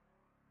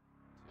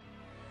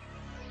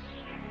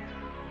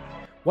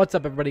What's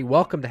up, everybody?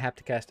 Welcome to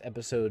Hapticast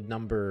episode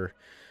number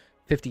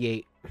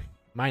 58.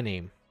 My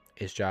name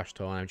is Josh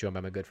Toll, and I'm joined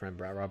by my good friend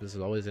Brad Robb. As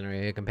always, an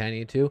area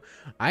companion too.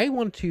 I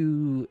want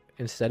to,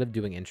 instead of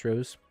doing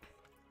intros,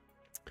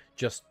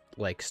 just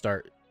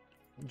start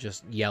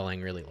just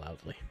yelling really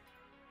loudly.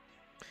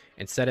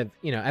 Instead of,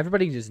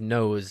 everybody just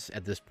knows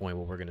at this point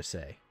what we're going to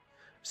say.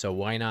 So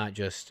why not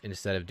just,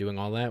 instead of doing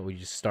all that, we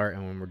just start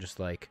and when we're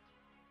just like,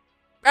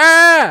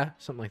 ah!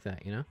 Something like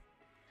that,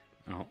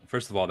 Oh,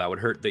 first of all, that would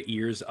hurt the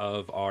ears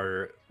of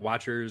our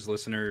watchers,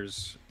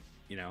 listeners.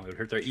 It would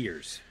hurt their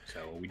ears. So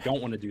we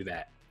don't want to do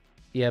that.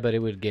 Yeah, but it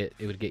would get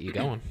you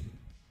going.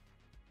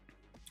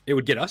 It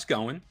would get us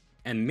going,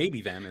 and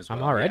maybe them as well.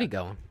 I'm already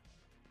going.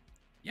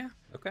 Yeah.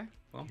 Okay.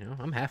 Well,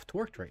 I'm half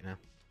torqued right now.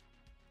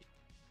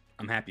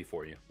 I'm happy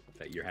for you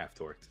that you're half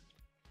torqued.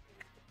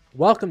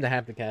 Welcome to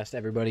Hapticast,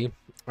 everybody.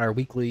 Our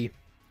weekly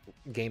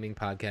gaming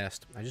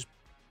podcast. I just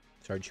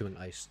started chewing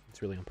ice.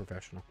 It's really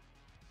unprofessional.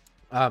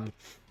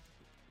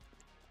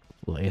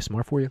 A little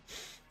ASMR for you.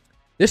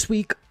 This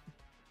week,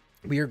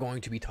 we are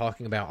going to be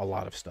talking about a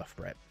lot of stuff,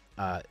 Brett.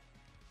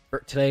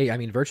 Today,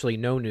 virtually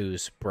no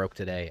news broke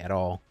today at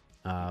all.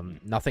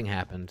 Nothing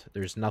happened.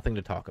 There's nothing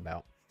to talk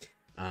about.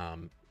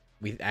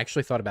 We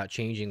actually thought about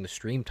changing the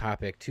stream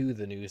topic to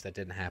the news that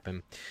didn't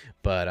happen,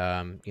 but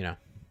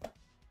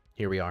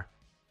here we are.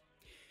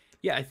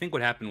 Yeah, I think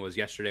what happened was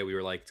yesterday we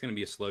were like, it's going to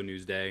be a slow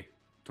news day.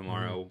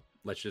 Tomorrow,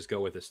 let's just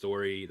go with a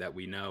story that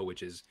we know,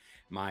 which is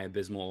my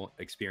abysmal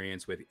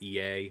experience with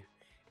EA.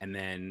 And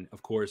then,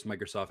 of course,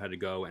 Microsoft had to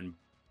go and...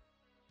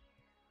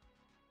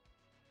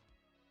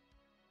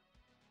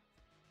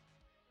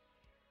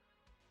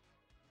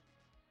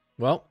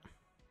 Well...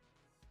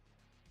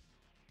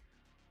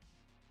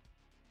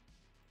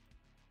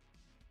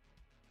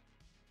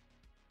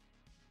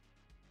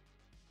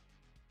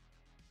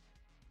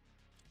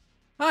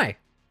 Hi.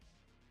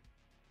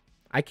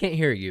 I can't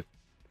hear you.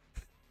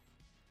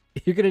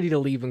 You're going to need to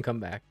leave and come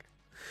back.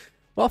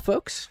 Well,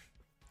 folks.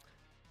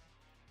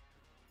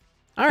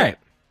 All right.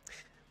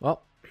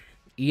 Well,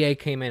 EA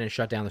came in and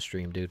shut down the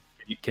stream, dude.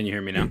 Can you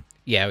hear me now?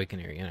 Yeah, we can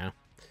hear you now.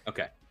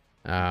 Okay.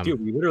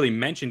 Dude, we literally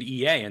mentioned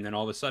EA, and then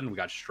all of a sudden we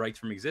got striked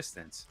from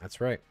existence. That's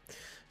right.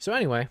 So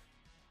anyway,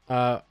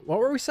 what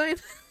were we saying?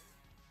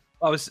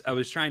 I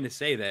was trying to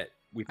say that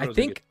I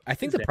think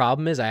the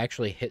problem is I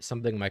actually hit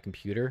something on my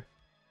computer,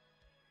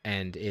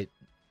 and it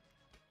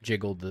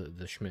jiggled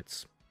the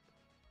Schmitz.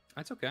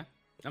 That's okay.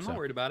 I'm not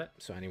worried about it.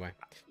 So anyway,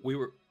 we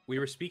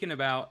were speaking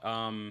about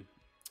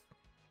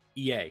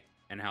EA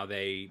and how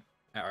they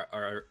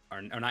are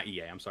not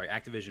EA. I'm sorry,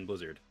 Activision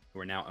Blizzard, who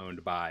are now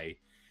owned by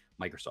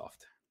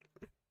Microsoft.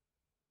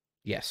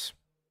 Yes.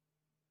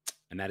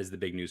 And that is the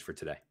big news for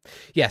today.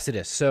 Yes, it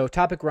is. So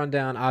topic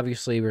rundown.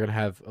 Obviously, we're going to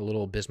have a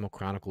little Abysmal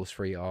Chronicles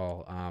for you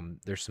all.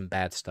 There's some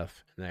bad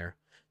stuff in there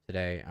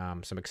today.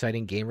 Some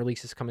exciting game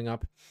releases coming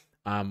up.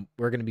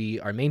 We're going to be,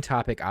 our main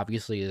topic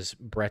obviously is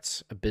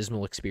Brett's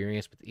abysmal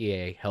experience with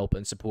EA help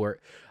and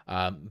support.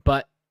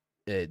 But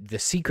the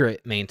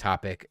secret main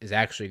topic is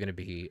actually going to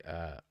be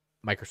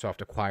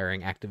Microsoft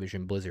acquiring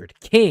Activision Blizzard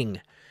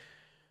King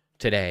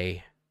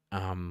today.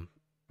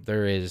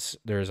 There is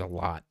a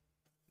lot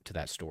to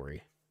that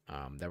story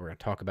that we're going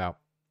to talk about.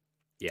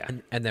 Yeah.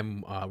 And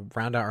then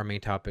round out our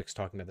main topics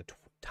talking about the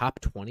top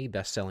 20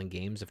 best-selling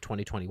games of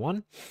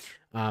 2021.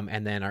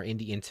 And then our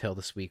indie intel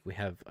this week, we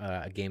have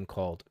a game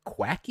called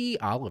Quacky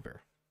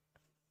Oliver.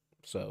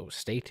 So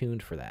stay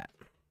tuned for that.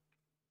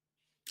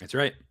 That's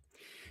right.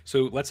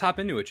 So let's hop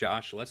into it,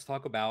 Josh. Let's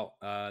talk about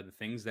the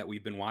things that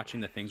we've been watching,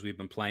 the things we've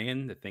been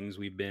playing, the things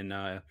we've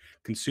been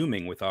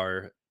consuming with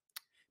our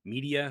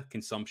media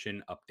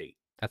consumption update.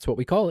 That's what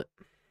we call it.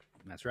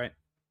 That's right.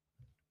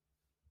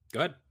 Go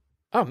ahead.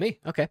 Oh, me.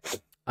 Okay.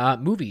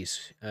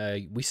 Movies.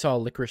 We saw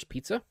Licorice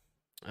Pizza,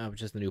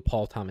 which is the new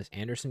Paul Thomas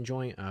Anderson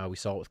joint. We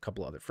saw it with a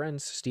couple other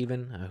friends.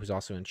 Steven, who's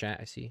also in chat,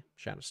 I see.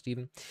 Shout out to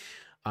Steven.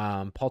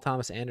 Paul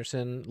Thomas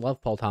Anderson.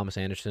 Love Paul Thomas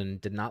Anderson.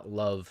 Did not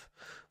love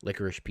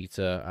Licorice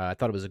Pizza. I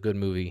thought it was a good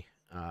movie,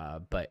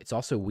 but it's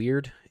also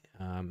weird.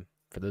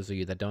 For those of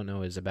you that don't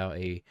know, is about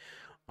a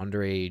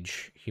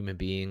underage human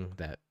being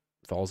that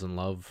falls in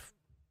love,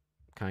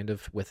 kind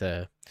of, with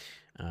a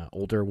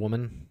older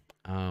woman.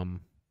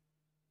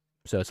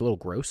 So it's a little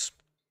gross,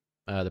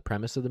 the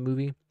premise of the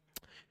movie.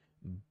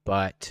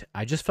 But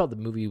I just felt the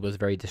movie was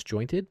very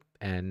disjointed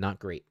and not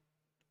great.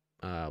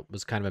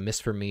 Was kind of a miss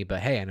for me,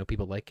 but hey, I know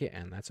people like it,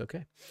 and that's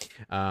okay.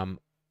 Go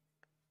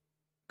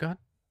ahead.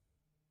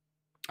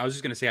 I was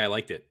just gonna say I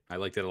liked it. I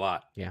liked it a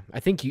lot. Yeah, I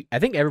think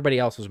everybody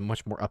else was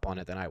much more up on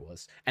it than I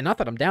was, and not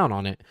that I'm down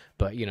on it,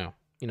 but you know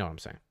what I'm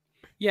saying.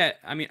 Yeah,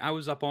 I mean, I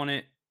was up on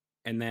it,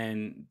 and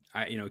then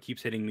it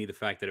keeps hitting me the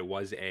fact that it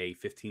was a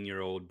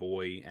 15-year-old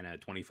boy and a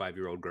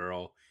 25-year-old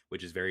girl,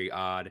 which is very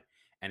odd.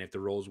 And if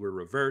the roles were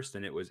reversed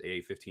and it was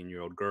a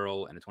 15-year-old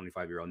girl and a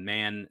 25-year-old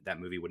man,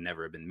 that movie would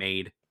never have been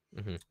made.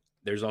 Mm-hmm.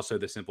 There's also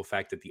the simple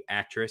fact that the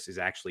actress is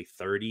actually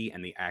 30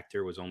 and the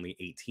actor was only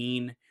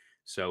 18.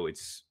 So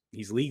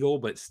he's legal,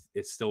 but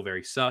it's still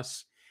very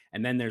sus.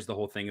 And then there's the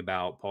whole thing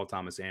about Paul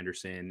Thomas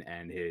Anderson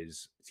and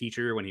his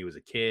teacher when he was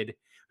a kid,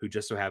 who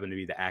just so happened to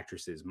be the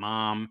actress's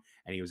mom,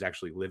 and he was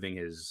actually living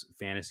his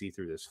fantasy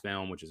through this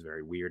film, which is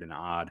very weird and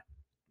odd.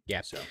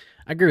 Yeah, So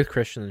I agree with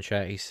Christian in the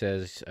chat. He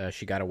says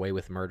she got away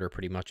with murder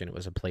pretty much, and it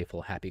was a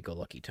playful,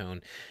 happy-go-lucky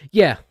tone.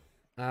 Yeah,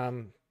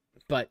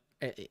 but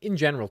in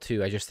general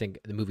too, I just think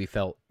the movie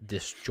felt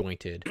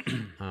disjointed.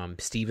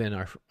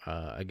 Steven,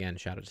 again,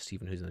 shout out to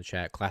Steven who's in the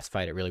chat,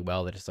 classified it really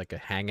well that it's like a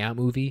hangout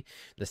movie, in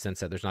the sense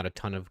that there's not a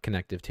ton of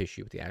connective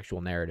tissue with the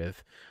actual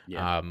narrative,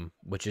 yeah.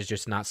 which is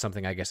just not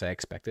something I guess I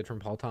expected from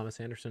Paul Thomas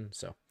Anderson.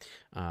 So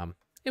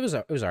it was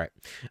all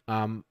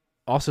right.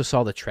 Also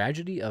saw The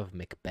Tragedy of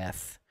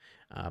Macbeth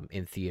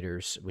in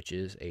theaters, which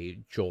is a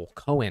Joel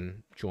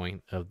Coen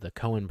joint of the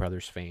Coen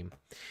brothers fame,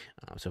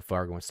 so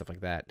Fargo and stuff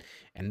like that.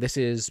 And this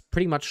is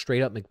pretty much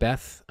straight up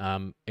Macbeth.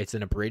 It's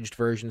an abridged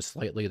version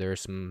slightly. There are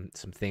some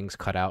things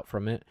cut out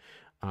from it,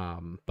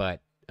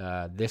 but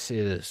this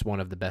is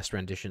one of the best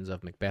renditions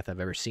of Macbeth I've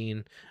ever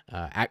seen,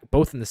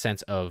 both in the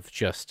sense of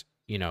just,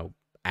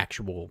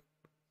 actual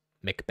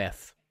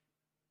Macbeth,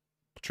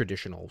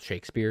 traditional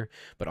Shakespeare,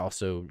 but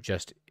also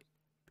just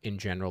in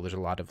general, there's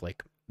a lot of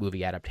like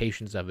movie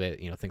adaptations of it,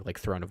 think like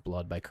Throne of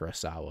Blood by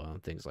Kurosawa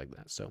and things like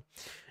that. So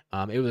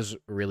it was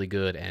really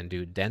good. And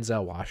dude,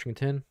 Denzel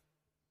Washington,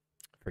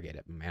 forget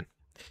it, man.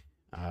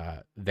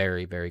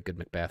 Very, very good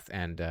Macbeth.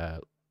 And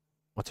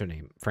what's her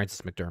name?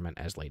 Frances McDermott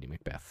as Lady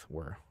Macbeth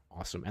were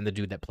awesome. And the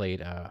dude that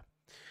played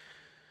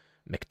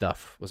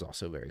Macduff was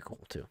also very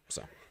cool too.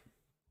 So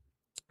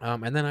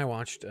and then I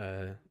watched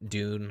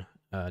Dune,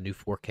 new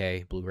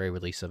 4K Blu-ray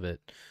release of it.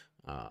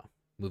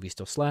 Movie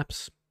still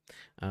slaps.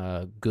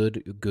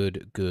 Good.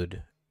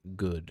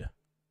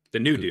 The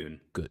new Dune.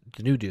 Good.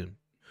 The new Dune.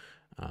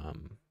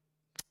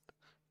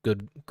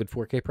 Good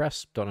 4K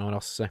press. Don't know what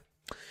else to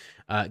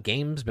say.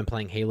 Games, been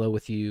playing Halo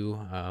with you,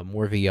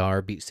 more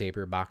VR, Beat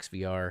Saber, Box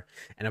VR,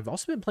 and I've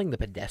also been playing The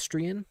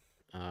Pedestrian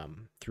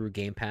through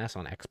Game Pass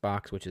on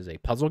Xbox, which is a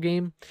puzzle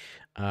game.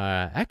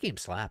 That game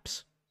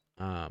slaps.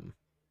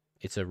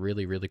 It's a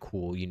really, really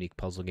cool, unique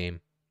puzzle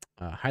game.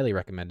 Highly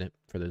recommend it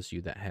for those of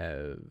you that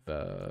have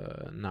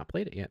not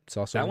played it yet. It's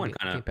also That on one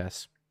kind Game of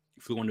Pass.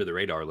 flew under the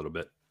radar a little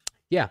bit.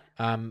 Yeah,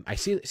 I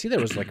see that it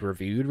was like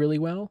reviewed really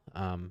well,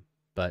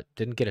 but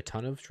didn't get a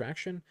ton of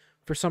traction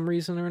for some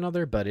reason or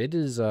another. But it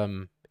is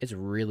it's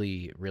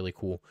really, really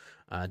cool.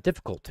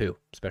 Difficult too,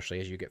 especially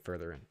as you get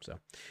further in. So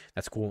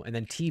that's cool. And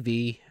then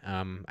TV,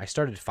 I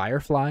started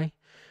Firefly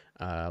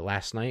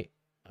last night.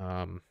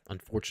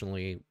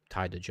 Unfortunately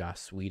tied to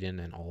Joss Whedon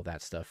and all of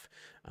that stuff.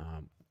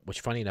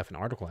 Which, funny enough, an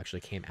article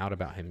actually came out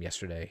about him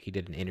yesterday. He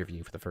did an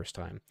interview for the first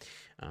time.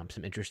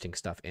 Some interesting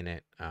stuff in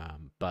it.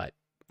 But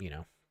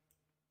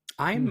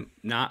I'm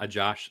not a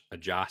Josh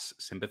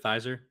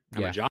sympathizer.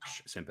 I'm Yeah. a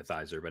Josh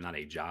sympathizer, but not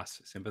a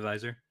Joss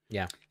sympathizer.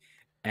 Yeah.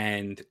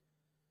 And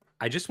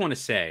I just want to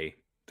say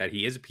that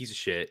he is a piece of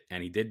shit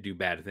and he did do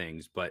bad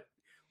things. But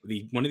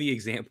one of the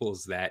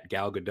examples that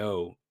Gal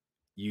Gadot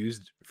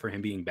used for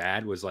him being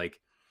bad was like,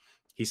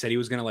 he said he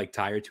was going to like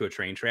tie her to a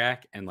train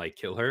track and like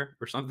kill her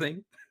or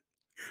something.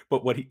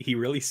 But what he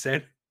really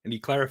said, and he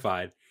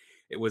clarified,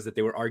 it was that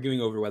they were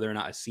arguing over whether or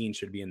not a scene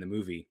should be in the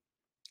movie.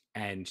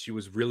 And she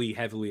was really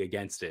heavily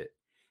against it.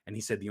 And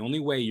he said, the only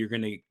way you're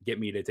going to get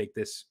me to take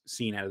this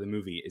scene out of the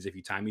movie is if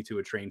you tie me to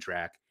a train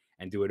track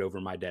and do it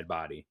over my dead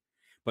body.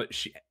 But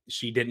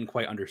she didn't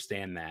quite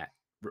understand that.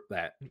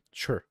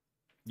 Sure.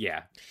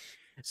 Yeah.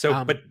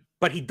 So,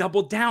 but he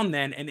doubled down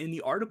then. And in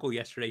the article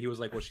yesterday, he was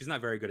like, well, she's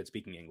not very good at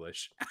speaking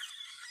English.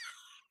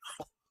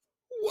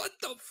 What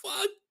the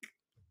fuck?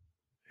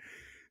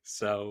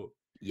 So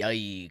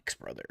Yikes,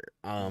 brother.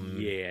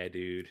 yeah,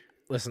 dude.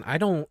 Listen, I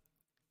don't.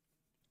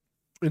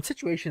 In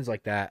situations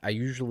like that, I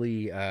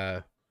usually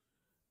try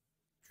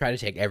to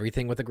take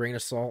everything with a grain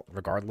of salt,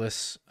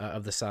 regardless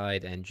of the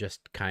side, and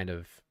just kind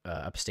of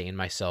abstain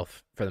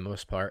myself for the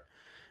most part.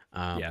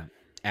 Yeah.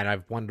 And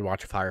I've wanted to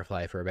watch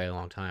Firefly for a very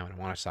long time, and I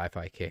want a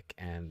sci-fi kick,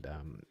 and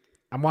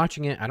I'm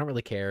watching it. I don't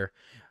really care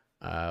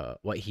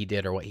what he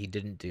did or what he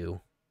didn't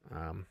do.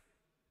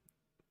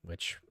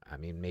 Which, I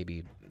mean,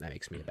 maybe that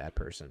makes me a bad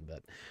person,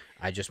 but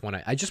I just want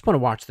to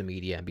watch the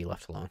media and be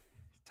left alone.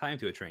 Tie him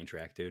to a train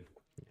track, dude.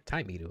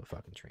 Tie me to a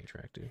fucking train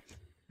track,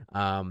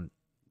 dude.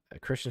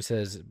 Christian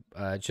says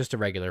just a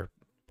regular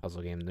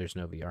puzzle game. There's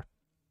no VR.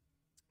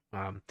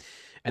 And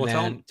well,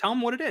 then tell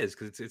him what it is,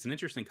 because it's an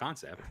interesting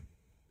concept.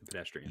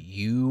 Pedestrian.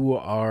 You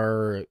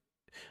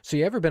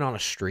ever been on a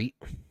street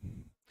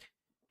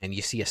and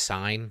you see a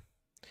sign,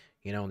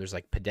 and there's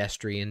like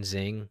pedestrian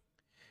zing.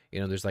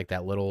 There's like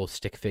that little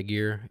stick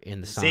figure in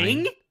the sign.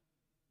 Zing?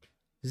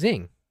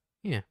 Zing.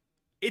 Yeah.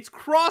 It's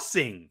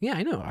crossing. Yeah,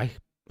 I know. I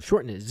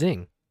shorten it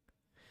zing.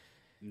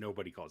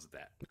 Nobody calls it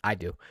that. I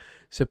do.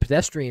 So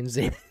pedestrian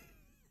zing.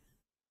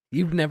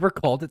 You've never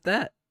called it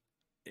that?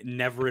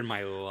 Never in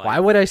my life. Why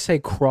would I say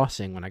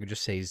crossing when I could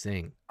just say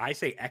zing? I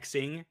say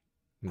Xing,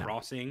 No.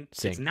 crossing.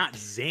 Zing. It's not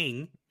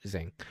zing.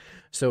 Zing.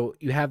 So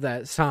you have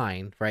that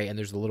sign, right? And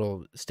there's a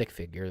little stick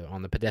figure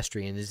on the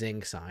pedestrian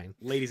zing sign.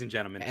 Ladies and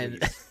gentlemen,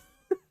 And please.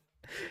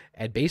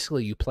 And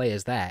basically you play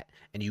as that,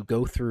 and you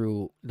go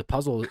through the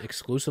puzzle.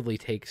 Exclusively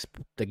takes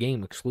the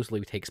game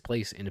exclusively takes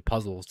place in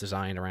puzzles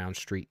designed around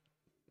street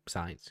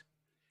signs.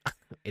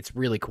 It's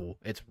really cool.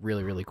 It's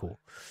really really cool.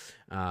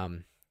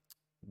 Um,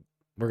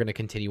 we're gonna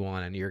continue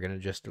on, and you're gonna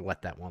just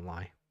let that one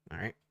lie. All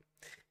right.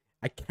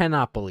 I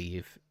cannot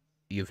believe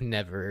you've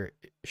never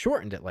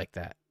shortened it like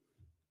that.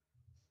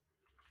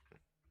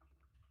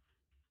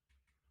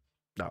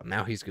 Oh,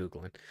 now he's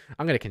Googling.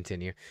 I'm going to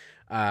continue.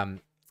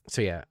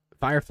 So, yeah,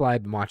 Firefly,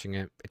 been watching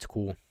it. It's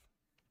cool.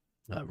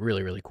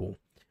 Really, really cool.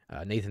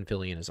 Nathan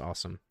Fillion is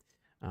awesome.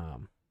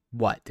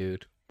 What,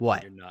 dude?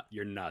 What?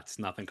 You're nuts.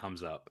 Nothing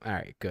comes up. All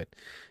right, good.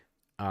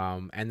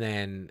 And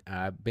then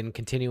been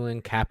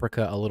continuing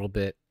Caprica a little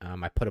bit.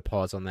 I put a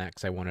pause on that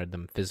because I wanted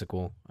them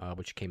physical,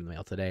 which came in the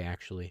mail today,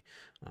 actually.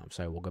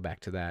 So I will go back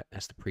to that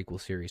as the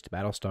prequel series to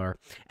Battlestar.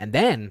 And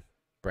then,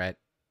 Brett,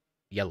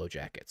 Yellow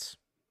Jackets.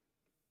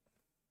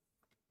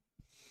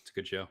 It's a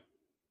good show.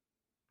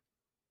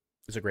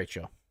 It's a great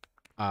show.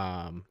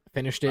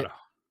 Finished it. A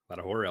lot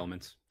of horror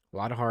elements. A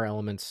lot of horror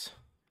elements.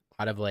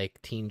 A lot of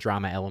like teen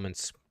drama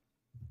elements.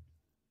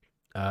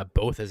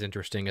 Both as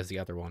interesting as the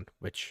other one,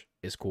 which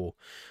is cool.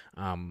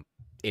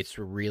 It's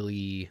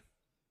really,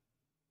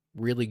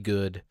 really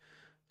good.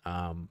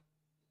 I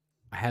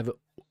have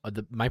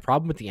my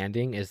problem with the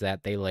ending is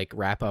that they like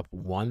wrap up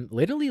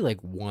literally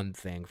like one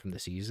thing from the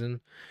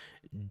season,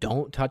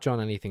 don't touch on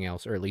anything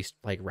else, or at least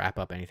like wrap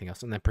up anything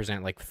else, and then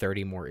present like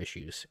 30 more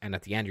issues, and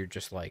at the end you're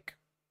just like,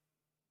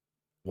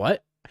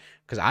 what?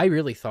 Because I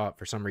really thought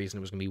for some reason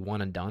it was gonna be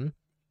one and done,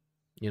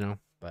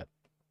 but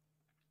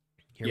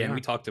yeah, and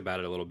we talked about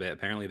it a little bit.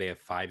 Apparently they have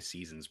 5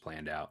 seasons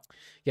planned out.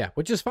 Yeah,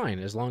 which is fine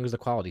as long as the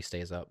quality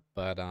stays up.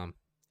 But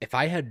if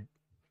I had,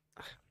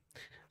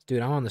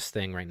 dude, I'm on this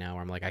thing right now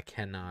where I'm like,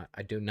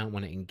 I do not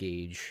want to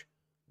engage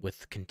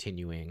with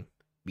continuing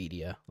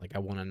media. Like, I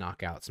want to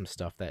knock out some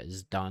stuff that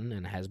is done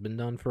and has been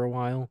done for a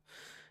while.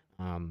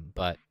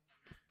 But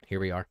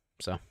here we are.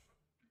 So,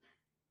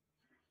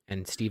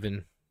 and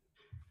Steven,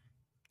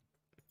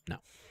 no.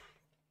 All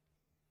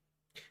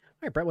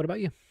right, Brett, what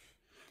about you?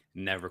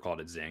 Never called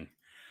it Zing.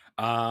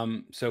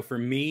 So for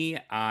me,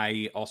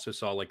 I also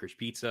saw Licorice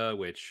Pizza,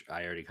 which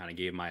I already kind of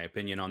gave my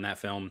opinion on that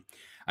film.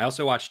 I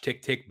also watched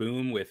Tick Tick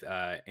Boom with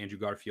Andrew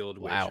Garfield,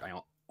 Wow. which I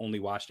only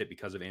watched it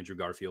because of Andrew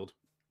Garfield.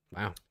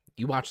 Wow.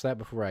 You watched that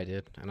before I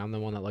did, and I'm the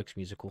one that likes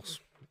musicals.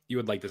 You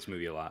would like this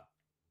movie a lot.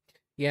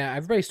 Yeah,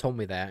 everybody's told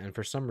me that, and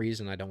for some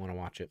reason I don't want to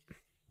watch it.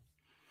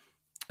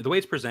 The way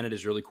it's presented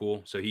is really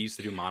cool. So he used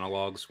to do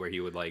monologues where he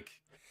would like,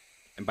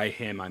 and by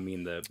him I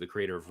mean the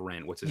creator of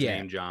Rent. What's his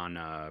name?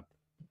 John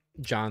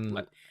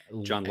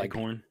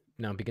Leghorn.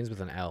 No, it begins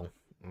with an L.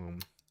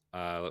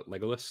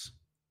 Legolas.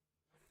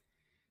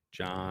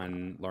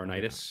 John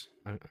Laurinaitis.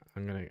 I'm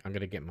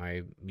gonna get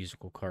my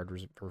musical card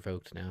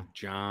revoked now.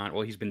 John.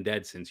 Well, he's been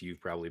dead since you've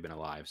probably been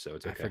alive, so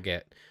it's okay. I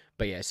forget,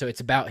 but yeah. So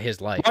it's about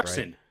his life.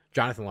 Larson. Right?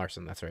 Jonathan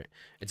Larson. That's right.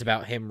 It's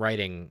about him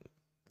writing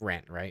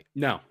Rent, right?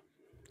 No.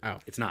 Oh,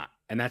 it's not.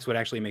 And that's what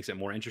actually makes it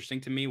more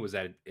interesting to me was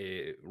that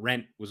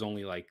Rent was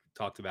only like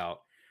talked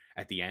about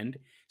at the end.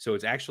 So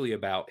it's actually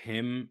about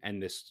him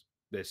and this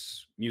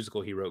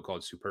musical he wrote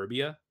called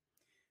Superbia.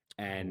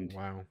 And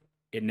wow.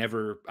 It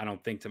never, I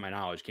don't think to my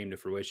knowledge, came to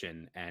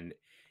fruition. And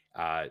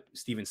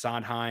Stephen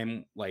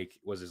Sondheim like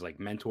was his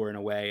like mentor in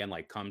a way, and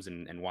like comes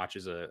and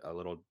watches a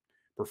little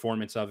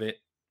performance of it.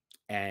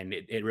 And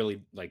it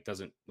really like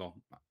doesn't, well,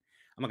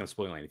 I'm not gonna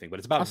spoil anything, but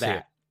it's about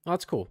that. Oh,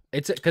 that's cool.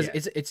 It's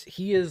because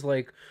he is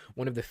like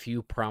one of the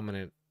few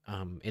prominent,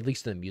 at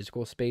least in the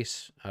musical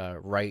space,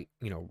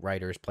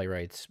 writers,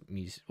 playwrights,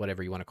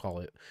 whatever you want to call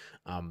it,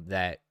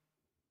 that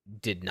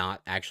did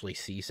not actually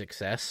see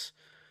success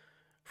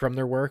from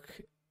their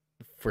work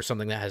for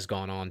something that has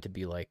gone on to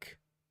be like,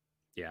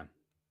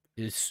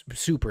 is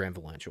super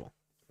influential.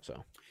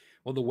 So,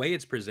 well, the way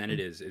it's presented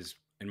is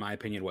in my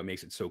opinion what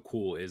makes it so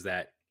cool is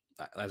that,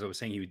 as I was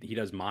saying, he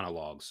does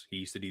monologues. He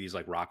used to do these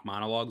like rock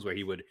monologues where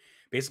he would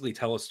basically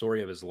tell a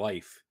story of his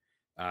life,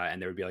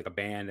 and there would be like a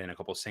band and a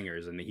couple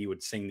singers, and he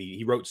would sing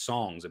he wrote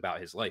songs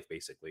about his life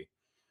basically.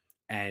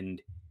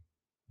 And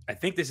I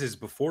think this is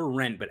before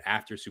Rent, but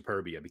after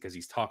Superbia, because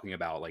he's talking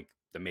about like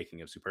the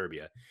making of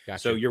Superbia. Gotcha.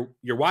 So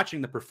you're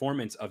watching the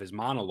performance of his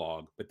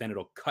monologue, but then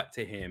it'll cut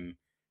to him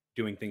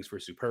doing things for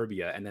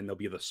Superbia, and then there'll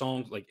be the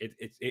songs. Like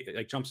it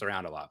like jumps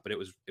around a lot, but it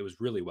was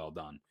really well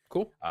done.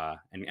 Cool.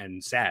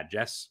 And sad.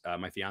 Jess,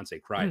 my fiance,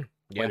 cried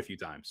quite a few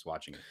times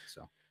watching it.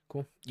 So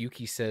cool.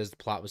 Yuki says the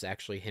plot was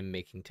actually him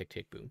making Tick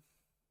Tick Boom.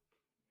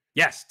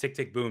 Yes, Tick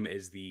Tick Boom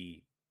is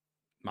the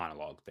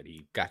monologue that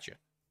he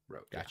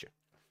wrote. Gotcha. Yeah.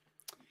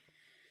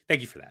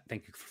 Thank you for that.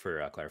 Thank you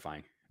for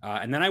clarifying.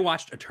 And then I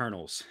watched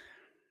Eternals.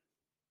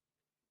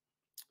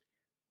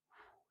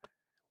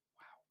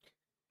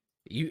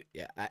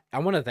 I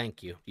want to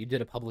thank you. You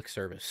did a public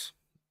service.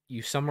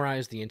 You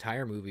summarized the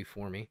entire movie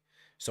for me,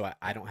 so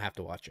I don't have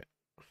to watch it.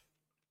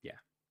 Yeah.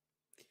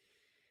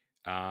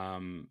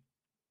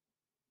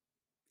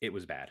 It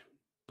was bad,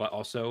 but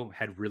also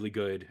had really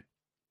good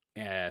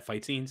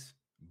fight scenes.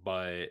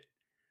 But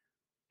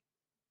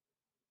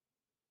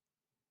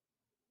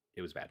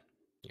It was bad.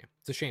 Yeah,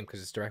 it's a shame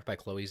because it's directed by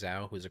Chloe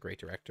Zhao, who's a great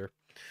director.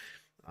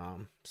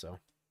 So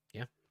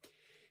yeah,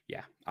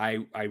 Yeah,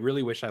 I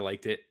really wish I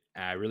liked it.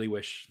 I really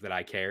wish that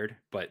I cared,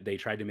 but they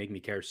tried to make me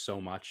care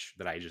so much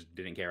that I just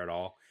didn't care at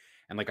all.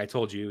 And like I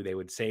told you, they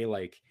would say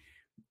like,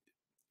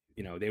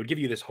 they would give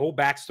you this whole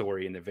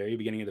backstory in the very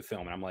beginning of the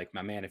film, and I'm like,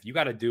 my man, if you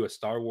got to do a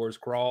Star Wars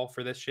crawl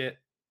for this shit,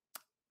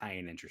 I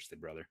ain't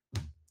interested, brother.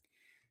 heard.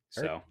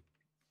 So,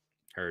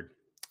 heard.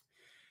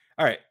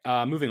 All right,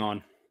 moving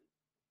on.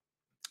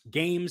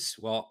 Games.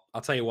 Well,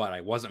 I'll tell you what,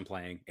 I wasn't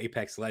playing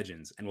Apex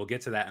Legends, and we'll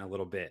get to that in a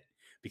little bit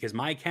because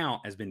my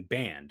account has been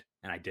banned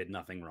and I did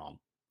nothing wrong.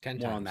 10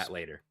 More on times. that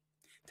later.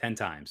 10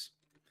 times.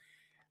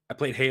 I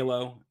played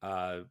Halo.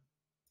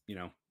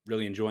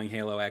 Really enjoying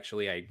Halo.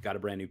 Actually, I got a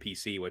brand new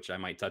PC, which I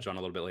might touch on a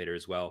little bit later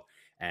as well.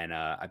 And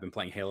I've been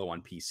playing Halo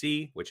on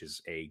PC, which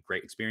is a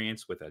great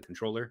experience with a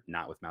controller,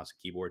 not with mouse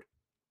and keyboard.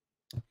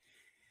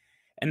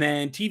 And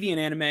then TV and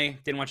anime.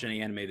 Didn't watch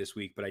any anime this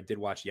week, but I did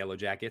watch Yellow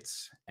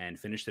Jackets and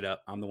finished it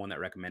up. I'm the one that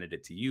recommended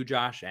it to you,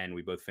 Josh, and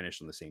we both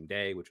finished on the same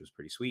day, which was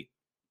pretty sweet.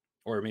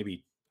 Or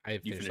maybe I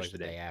you finished like the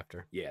day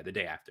after. Yeah, the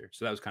day after.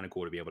 So that was kind of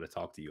cool to be able to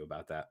talk to you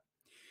about that.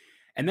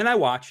 And then I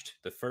watched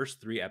the first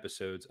 3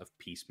 episodes of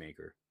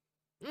Peacemaker,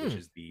 which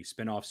is the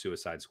spin-off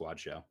Suicide Squad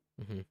show.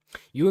 Mm-hmm.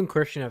 You and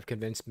Christian have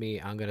convinced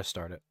me I'm going to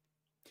start it.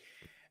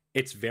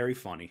 It's very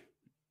funny.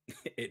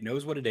 It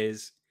knows what it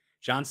is.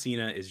 John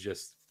Cena is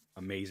just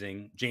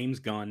amazing. James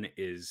Gunn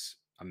is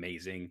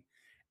amazing.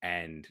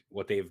 And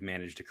what they've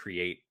managed to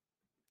create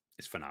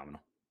is phenomenal.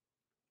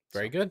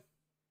 Very good.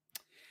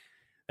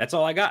 That's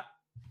all I got.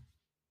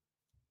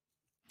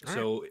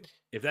 So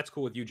if that's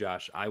cool with you,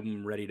 Josh,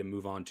 I'm ready to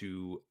move on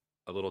to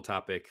a little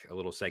topic, a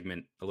little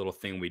segment, a little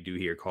thing we do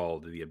here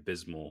called the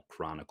Abysmal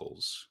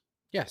Chronicles.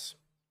 Yes.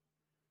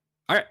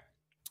 All right.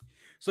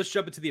 So let's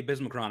jump into the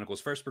Abysmal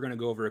Chronicles. First, we're going to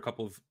go over a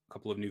couple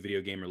of new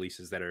video game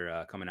releases that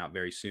are coming out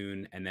very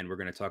soon, and then we're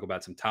going to talk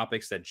about some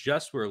topics that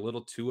just were a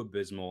little too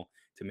abysmal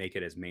to make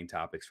it as main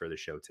topics for the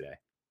show today.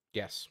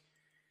 Yes.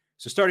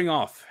 So starting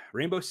off,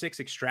 Rainbow Six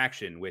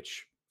Extraction,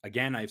 which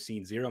again I've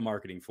seen zero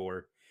marketing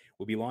for,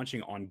 will be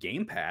launching on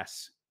Game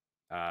Pass,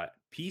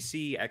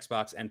 PC,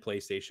 Xbox, and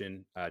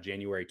PlayStation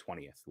January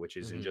 20th, which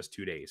is in just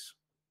 2 days.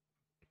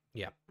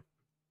 Yeah.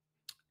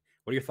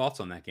 What are your thoughts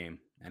on that game?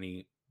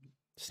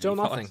 Still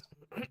nothing.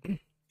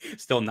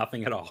 Still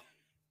nothing at all.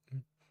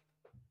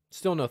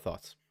 Still no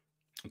thoughts.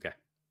 Okay.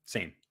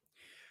 Same.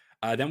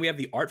 Then we have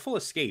The Artful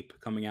Escape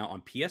coming out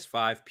on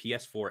PS5,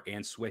 PS4,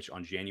 and Switch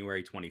on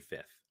January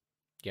 25th.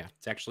 Yeah.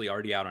 It's actually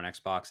already out on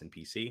Xbox and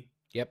PC.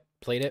 Yep.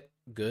 Played it.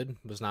 Good.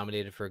 Was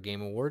nominated for a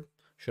Game Award.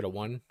 Should have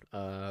won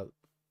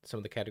some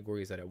of the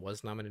categories that it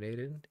was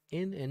nominated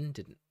in and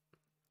didn't.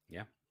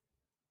 Yeah.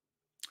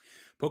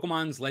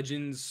 Pokemon's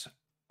Legends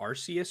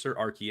Arceus or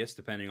Arceus,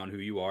 depending on who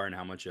you are and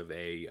how much of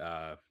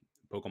a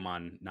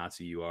Pokemon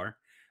Nazi you are.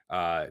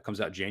 It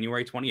comes out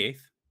January 28th.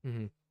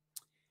 Mm-hmm.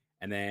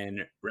 And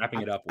then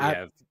wrapping it up, we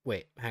have...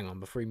 Wait, hang on.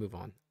 Before you move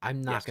on,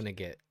 I'm not going to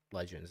get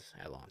Legends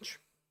at launch.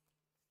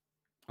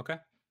 Okay.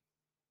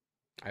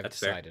 I've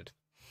decided. Fair.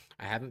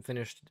 I haven't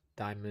finished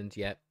Diamond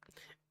yet.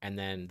 And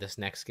then this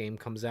next game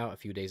comes out a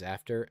few days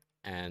after.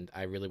 And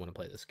I really want to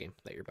play this game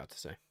that you're about to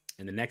say.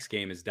 And the next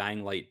game is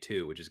Dying Light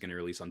 2, which is going to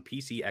release on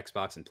PC,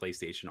 Xbox, and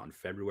PlayStation on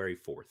February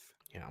 4th.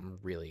 Yeah, I'm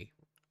really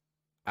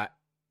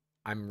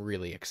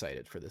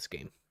excited for this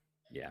game.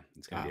 Yeah,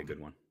 it's going to be a good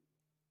one.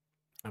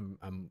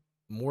 I'm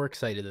more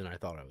excited than I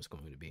thought I was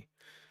going to be.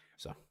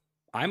 So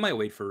I might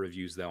wait for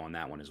reviews though on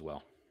that one as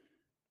well.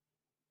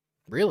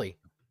 Really?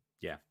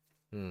 Yeah.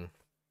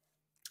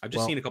 I've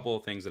just seen a couple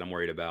of things that I'm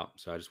worried about,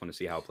 so I just want to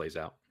see how it plays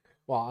out.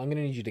 Well, I'm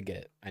gonna need you to get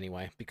it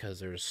anyway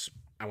because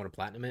I want to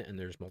platinum it and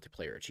there's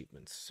multiplayer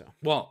achievements. So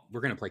well,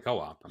 we're gonna play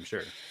co-op, I'm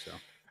sure.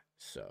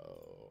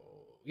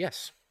 So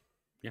yes.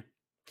 Yeah.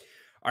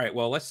 All right.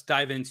 Well, let's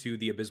dive into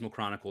the Abysmal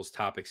Chronicles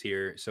topics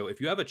here. So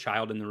if you have a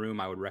child in the room,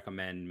 I would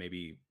recommend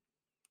maybe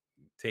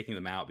taking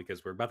them out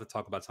because we're about to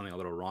talk about something a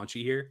little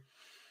raunchy here.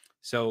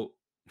 So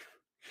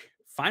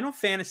Final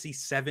Fantasy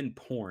VII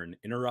porn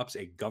interrupts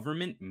a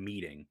government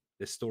meeting.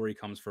 This story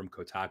comes from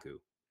Kotaku.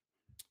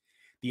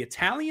 The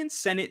Italian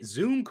Senate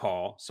Zoom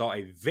call saw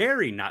a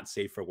very not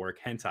safe for work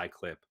hentai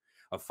clip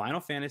of Final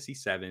Fantasy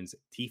VII's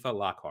Tifa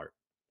Lockhart.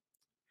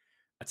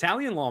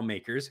 Italian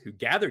lawmakers who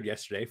gathered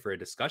yesterday for a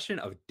discussion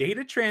of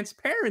data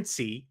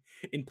transparency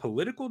in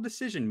political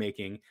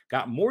decision-making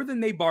got more than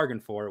they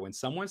bargained for when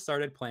someone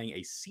started playing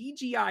a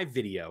CGI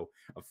video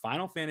of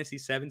Final Fantasy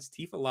VII's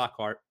Tifa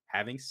Lockhart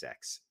having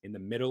sex in the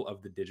middle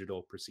of the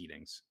digital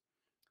proceedings.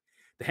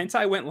 The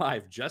hentai went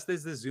live just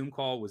as the Zoom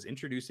call was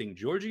introducing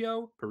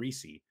Giorgio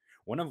Parisi,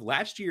 one of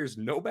last year's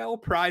Nobel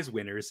Prize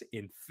winners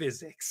in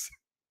physics.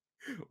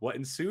 What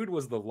ensued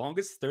was the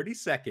longest 30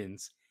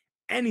 seconds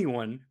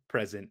anyone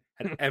present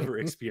had ever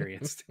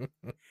experienced.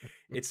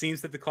 It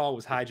seems that the call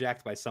was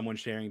hijacked by someone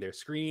sharing their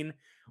screen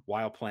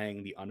while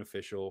playing the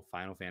unofficial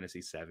Final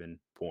Fantasy VII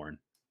porn.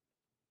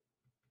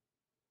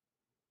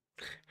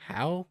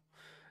 How?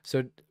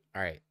 So,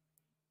 all right.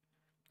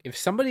 If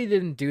somebody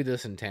didn't do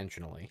this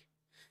intentionally,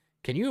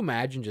 Can you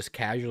imagine just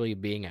casually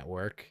being at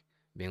work,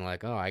 being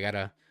like, "Oh, I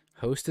gotta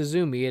host a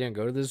Zoom meeting and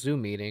go to the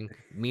Zoom meeting."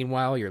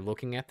 Meanwhile, you're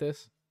looking at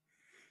this.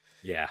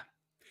 Yeah.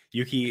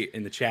 Yuki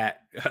in the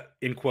chat,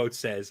 in quotes,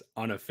 says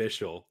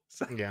unofficial.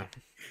 So Yeah,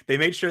 they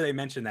made sure they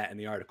mentioned that in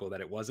the article that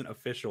it wasn't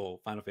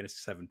official Final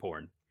Fantasy VII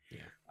porn.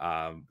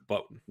 yeah.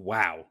 But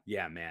wow,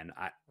 yeah, man.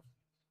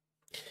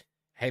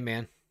 Hey,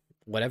 man,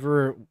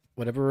 whatever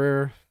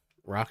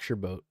rocks your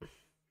boat.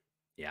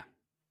 Yeah.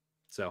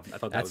 So I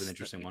thought that was an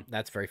interesting one.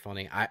 That's very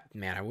funny. I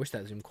wish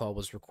that Zoom call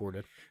was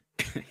recorded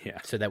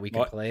Yeah. so that we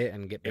could play it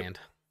and get banned.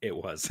 It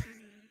was.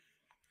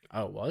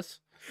 Oh, it was?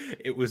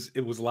 It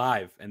was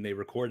live, and they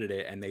recorded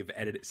it, and they've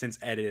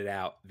edited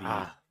out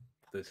the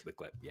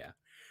clip. Yeah.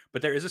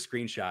 But there is a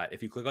screenshot.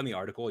 If you click on the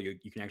article,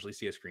 you can actually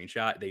see a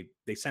screenshot.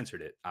 They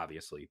censored it,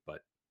 obviously,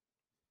 but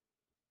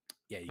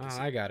yeah, you can see.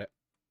 I got it.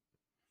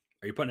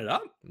 Are you putting it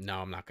up? No,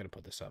 I'm not gonna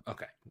put this up.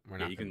 Okay. We're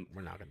not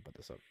gonna put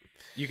this up.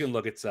 You can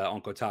look. It's on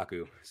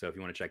Kotaku, so if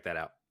you want to check that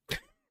out.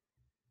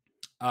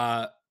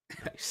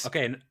 Nice.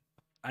 Okay, and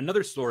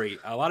another story.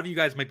 A lot of you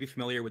guys might be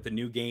familiar with the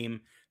new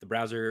game, the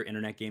browser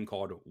internet game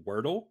called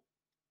Wordle.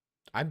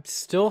 I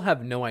still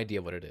have no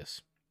idea what it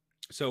is.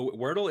 So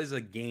Wordle is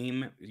a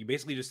game. You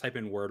basically just type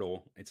in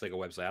Wordle. It's like a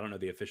website. I don't know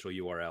the official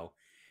URL.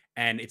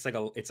 And it's like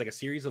a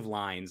series of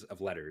lines of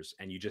letters,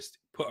 and you just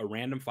put a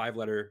random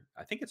 5-letter.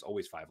 I think it's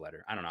always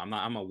 5-letter. I don't know.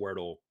 I'm a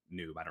Wordle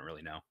noob. I don't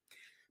really know.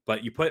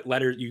 But you put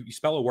letters, you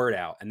spell a word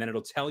out, and then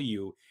it'll tell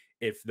you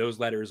if those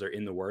letters are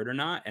in the word or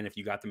not, and if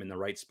you got them in the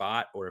right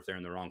spot or if they're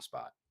in the wrong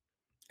spot.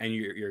 And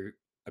your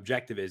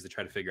objective is to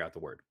try to figure out the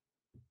word.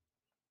 Do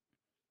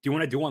you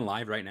want to do one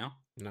live right now?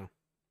 No.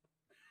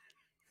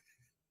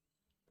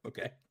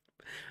 Okay.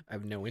 I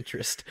have no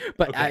interest.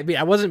 But Okay. I mean,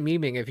 I wasn't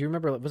memeing. If you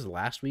remember, it was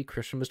last week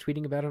Christian was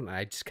tweeting about it, and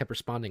I just kept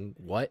responding,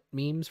 "What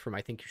memes from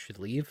I think you should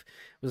leave?"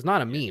 It was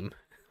not a meme.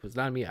 It was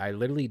not a meme. I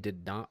literally do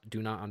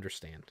not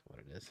understand what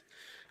it is.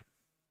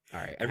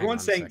 All right.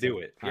 Everyone's saying do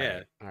it. All yeah.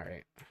 Right, all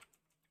right.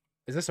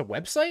 Is this a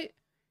website?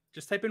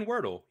 Just type in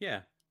Wordle.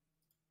 Yeah.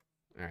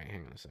 All right.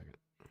 Hang on a second.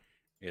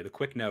 Yeah. The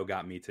quick no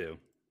got me too.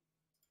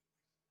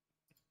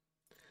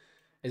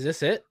 Is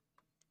this it?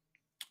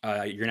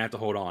 You're gonna have to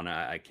hold on.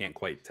 I can't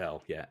quite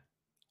tell yet.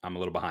 I'm a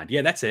little behind.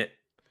 Yeah, that's it.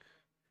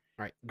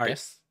 All right. All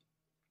right.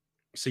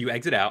 So you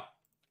exit out,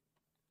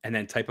 and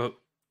then type up.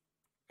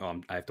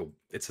 Oh, I have to.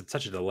 It's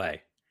such a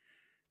delay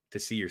to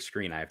see your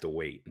screen. I have to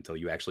wait until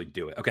you actually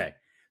do it. Okay.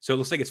 So it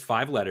looks like it's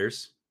 5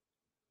 letters,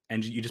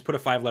 and you just put a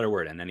 5-letter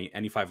word in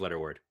any 5-letter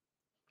word.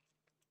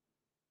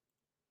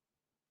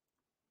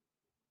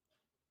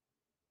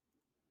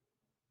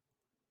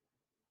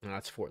 No,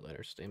 that's 4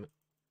 letters. Damn it.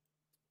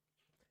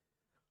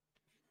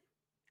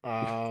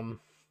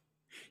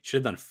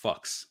 Should have done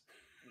fucks.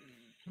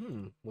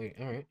 Wait.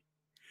 All right.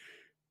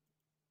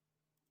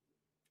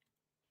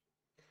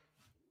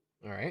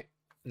 All right.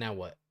 Now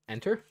what?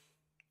 Enter?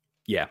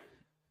 Yeah.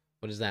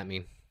 What does that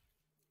mean?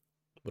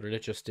 What did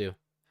it just do?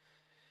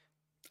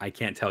 I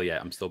can't tell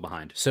yet. I'm still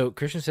behind. So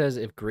Christian says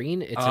if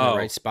green, it's in the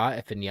right spot.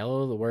 If in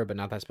yellow, the word, but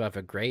not that spot.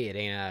 If gray, it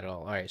ain't at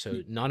all. All right.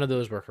 So none of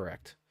those were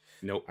correct.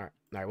 Nope. All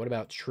right. What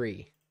about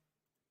tree?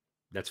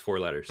 That's 4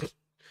 letters.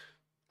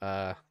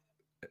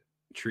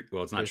 Tree.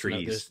 Well, it's not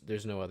trees.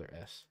 There's no other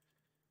S.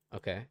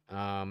 Okay.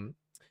 I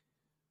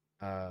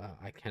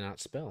cannot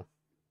spell.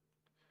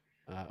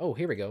 Oh,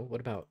 here we go.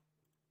 What about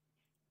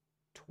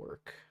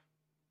twerk?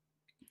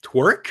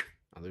 Twerk?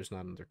 Oh, there's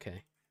not another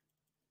K.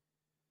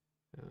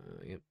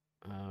 Yep.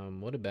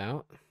 What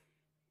about?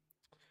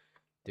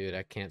 Dude,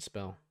 I can't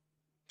spell.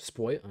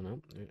 Spoil? Oh no.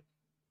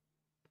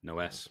 No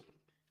S.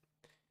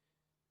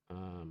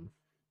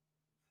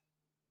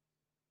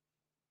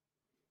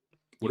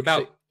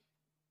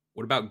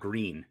 What about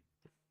green?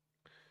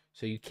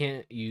 So you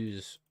can't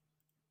use.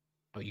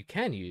 Oh, you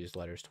can use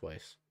letters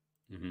twice.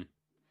 Mm-hmm.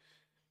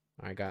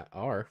 I got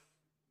R.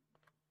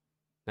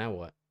 Now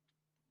what?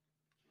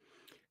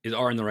 Is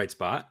R in the right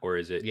spot, or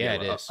is it? Yeah,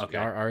 it is. Okay.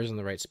 R is in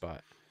the right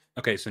spot.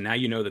 Okay, so now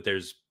you know that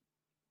there's,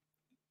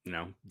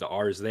 the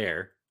R is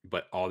there,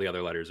 but all the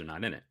other letters are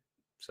not in it.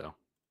 So.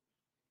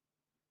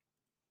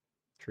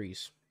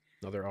 Trees.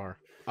 Another R.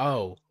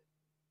 Oh.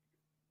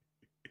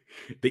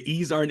 The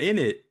E's aren't in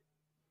it.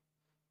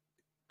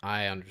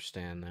 I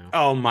understand now.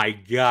 Oh my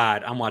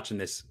God. I'm watching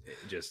this.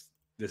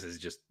 This is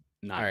just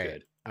not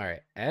good. All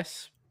right.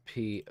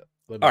 SP.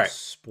 All right.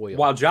 Spoil.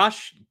 While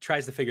Josh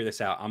tries to figure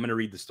this out, I'm going to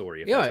read the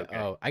story. Yeah. Okay.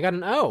 Oh, I got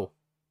an O.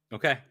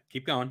 Okay.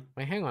 Keep going.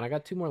 Wait, hang on. I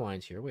got 2 more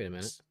lines here. Wait a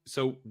minute.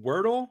 So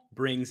Wordle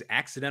brings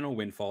accidental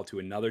windfall to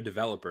another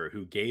developer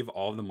who gave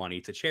all the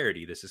money to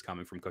charity. This is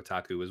coming from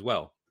Kotaku as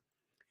well.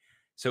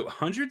 So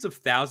hundreds of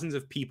thousands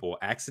of people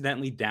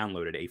accidentally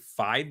downloaded a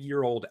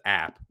 5-year-old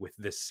app with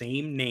the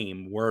same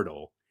name,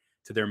 Wordle,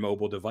 to their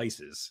mobile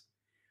devices.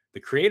 The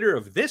creator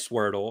of this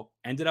Wordle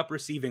ended up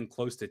receiving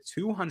close to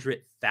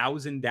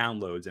 200,000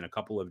 downloads in a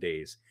couple of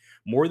days,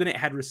 more than it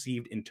had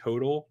received in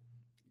total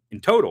in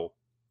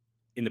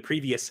the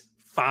previous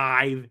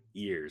 5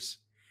 years.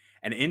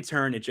 And in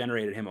turn, it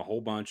generated him a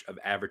whole bunch of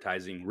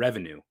advertising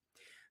revenue.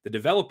 The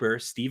developer,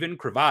 Steven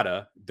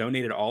Cravata,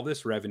 donated all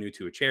this revenue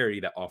to a charity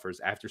that offers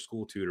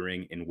after-school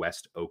tutoring in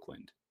West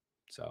Oakland.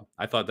 So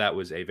I thought that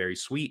was a very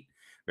sweet,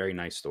 very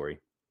nice story.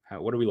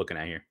 What are we looking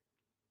at here?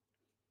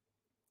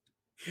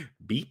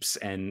 Beeps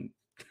and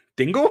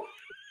Dingle?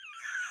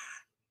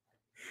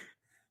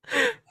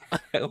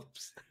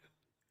 Helps.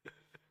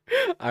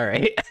 All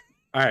right.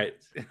 All right.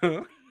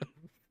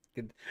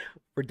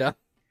 We're done.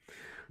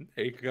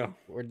 There you go.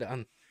 We're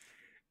done.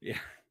 Yeah.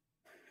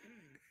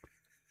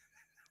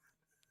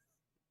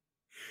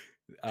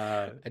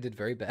 I did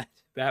very bad.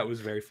 That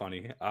was very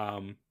funny.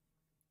 Wow.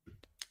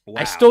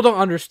 I still don't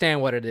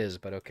understand what it is,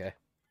 but okay.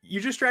 You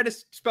just tried to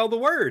spell the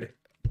word.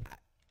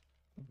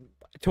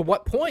 To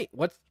what point?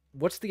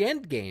 What's the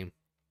end game?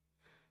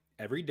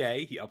 Every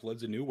day he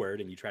uploads a new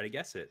word and you try to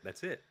guess it.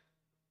 That's it.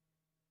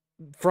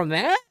 From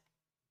that?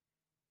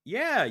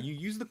 Yeah, you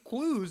use the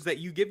clues that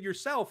you give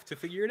yourself to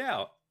figure it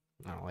out.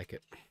 I don't like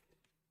it.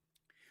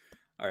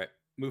 All right,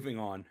 moving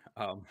on.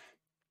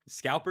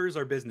 Scalpers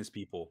are business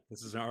people.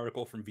 This is an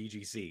article from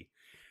VGC.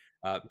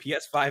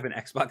 PS5 and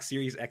Xbox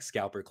Series X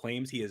scalper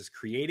claims he is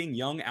creating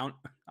young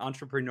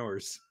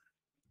entrepreneurs.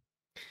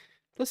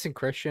 Listen,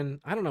 Christian,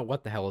 I don't know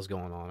what the hell is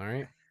going on. All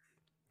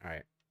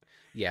right.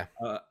 Yeah.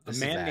 A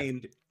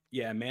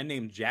man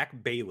named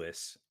Jack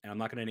Bayless, and I'm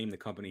not going to name the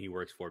company he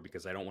works for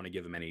because I don't want to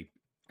give him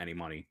any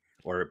money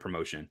or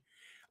promotion.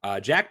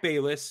 Jack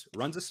Bayless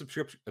runs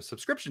a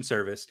subscription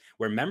service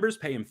where members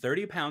pay him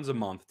 £30 a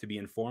month to be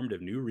informed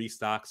of new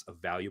restocks of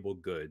valuable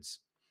goods,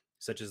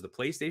 such as the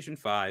PlayStation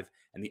 5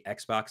 and the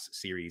Xbox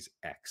Series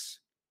X.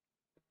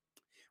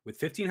 With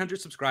 1,500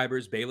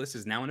 subscribers, Bayless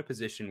is now in a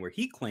position where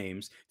he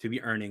claims to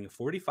be earning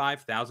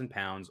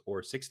 £45,000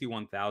 or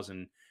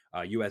 61,000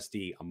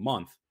 USD a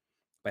month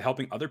by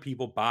helping other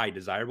people buy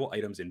desirable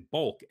items in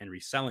bulk and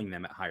reselling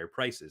them at higher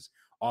prices,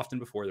 often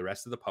before the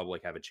rest of the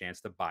public have a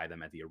chance to buy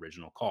them at the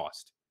original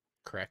cost.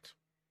 Correct.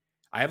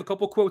 I have a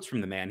couple quotes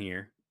from the man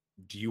here.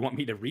 Do you want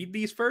me to read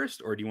these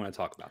first, or do you want to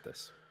talk about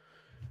this?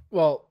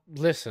 Well,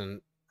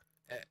 listen.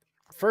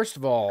 First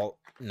of all,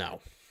 no.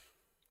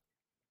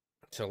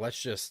 So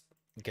let's just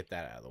get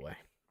that out of the way.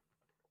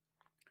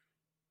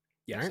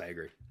 Yes, right? I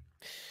agree.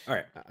 All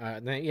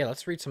right. Then, yeah,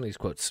 let's read some of these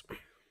quotes.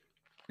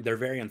 They're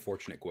very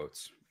unfortunate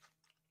quotes.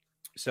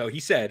 So he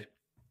said,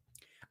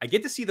 I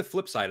get to see the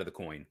flip side of the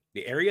coin,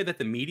 the area that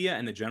the media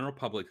and the general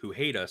public who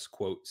hate us,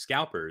 quote,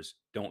 scalpers,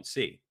 don't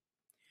see.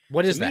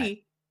 What is that?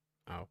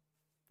 Oh,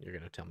 you're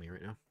going to tell me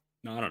right now.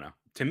 No, I don't know.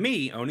 To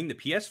me, owning the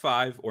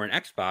PS5 or an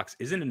Xbox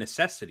isn't a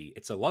necessity.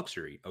 It's a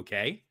luxury,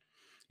 okay?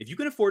 If you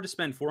can afford to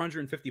spend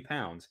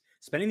 £450,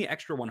 spending the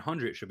extra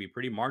 100 should be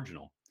pretty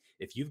marginal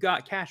if you've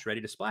got cash ready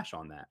to splash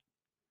on that.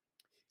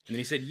 And then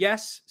he said,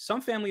 yes,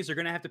 some families are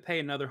going to have to pay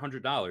another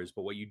 $100,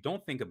 but what you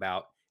don't think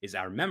about is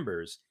our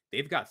members.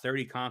 They've got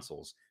 30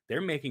 consoles.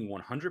 They're making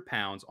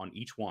 £100 on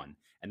each one,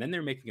 and then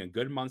they're making a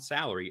good month's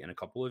salary in a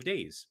couple of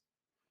days.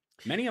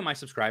 Many of my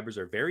subscribers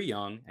are very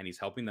young, and he's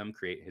helping them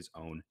create his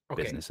own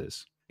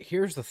businesses.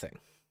 Here's the thing.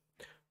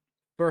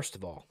 First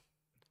of all,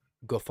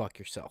 go fuck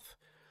yourself.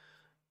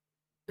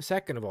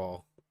 Second of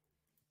all,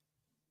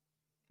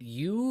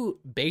 you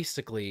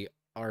basically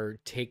are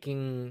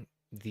taking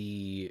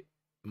the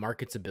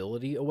market's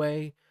ability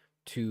away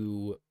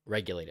to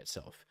regulate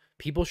itself.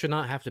 People should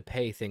not have to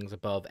pay things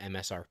above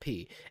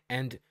MSRP.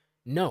 And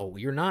no,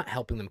 you're not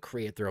helping them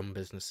create their own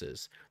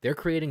businesses. They're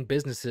creating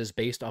businesses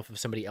based off of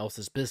somebody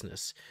else's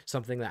business,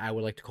 something that I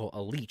would like to call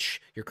a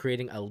leech. You're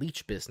creating a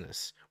leech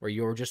business where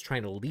you're just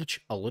trying to leech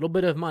a little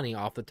bit of money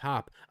off the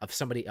top of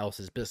somebody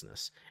else's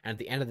business. And at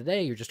the end of the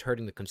day, you're just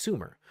hurting the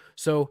consumer.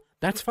 So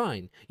that's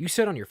fine. You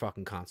sit on your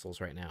fucking consoles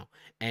right now.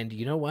 And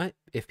you know what?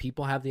 If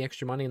people have the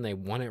extra money and they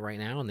want it right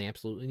now and they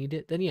absolutely need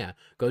it, then yeah,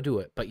 go do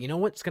it. But you know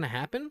what's going to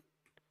happen?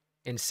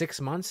 In 6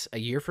 months, a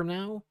year from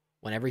now,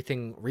 when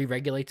everything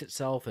re-regulates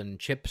itself and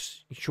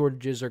chips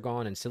shortages are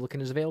gone and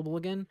silicon is available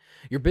again,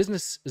 your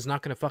business is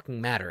not going to fucking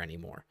matter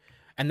anymore.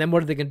 And then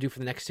what are they going to do for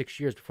the next 6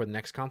 years before the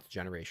next console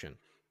generation?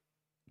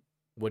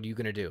 What are you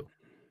going to do?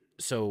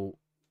 So,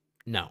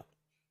 no.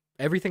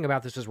 Everything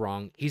about this is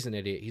wrong. He's an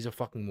idiot. He's a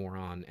fucking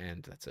moron,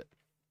 and that's it.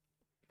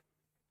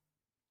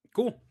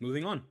 Cool.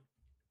 Moving on.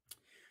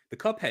 The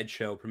Cuphead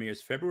show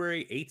premieres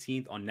February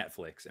 18th on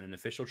Netflix, and an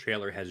official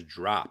trailer has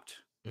dropped.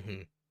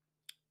 Mm-hmm.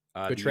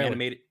 Good trailer.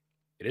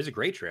 It is a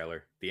great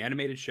trailer. The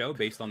animated show,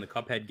 based on the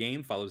Cuphead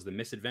game, follows the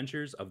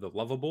misadventures of the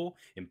lovable,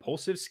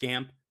 impulsive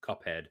scamp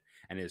Cuphead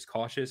and his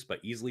cautious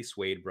but easily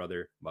swayed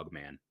brother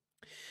Mugman.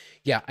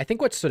 Yeah, I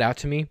think what stood out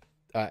to me,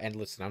 and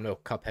listen, I'm no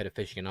Cuphead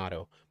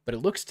aficionado, but it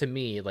looks to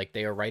me like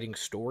they are writing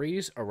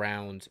stories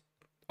around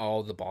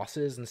all the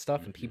bosses and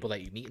stuff and people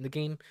that you meet in the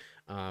game,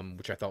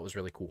 which I thought was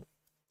really cool.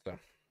 So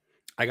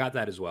I got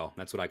that as well.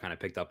 That's what I kind of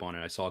picked up on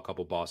it. I saw a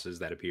couple bosses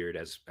that appeared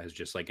as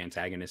just like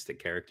antagonistic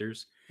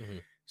characters. Mm-hmm.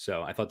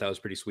 So I thought that was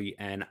pretty sweet.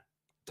 And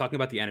talking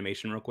about the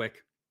animation real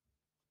quick,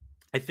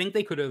 I think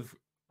they could have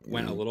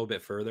went a little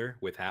bit further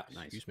with how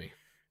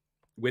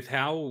with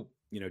how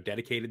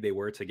dedicated they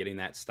were to getting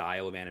that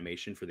style of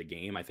animation for the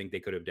game. I think they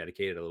could have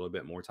dedicated a little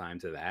bit more time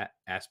to that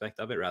aspect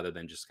of it rather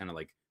than just kind of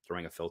like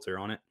throwing a filter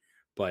on it.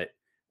 but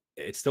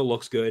it still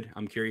looks good.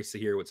 I'm curious to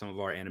hear what some of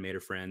our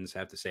animator friends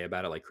have to say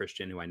about it, like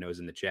Christian, who I know is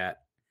in the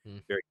chat.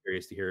 Mm. Very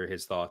curious to hear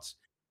his thoughts.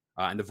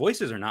 And the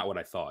voices are not what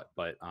I thought,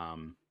 but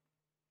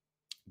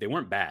they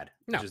weren't bad.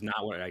 No. It's just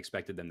not what I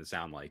expected them to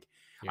sound like.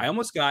 Yeah. I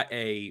almost got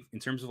in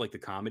terms of like the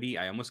comedy,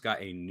 I almost got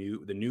the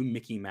new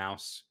Mickey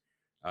Mouse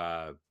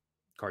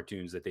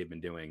cartoons that they've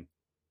been doing.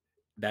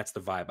 That's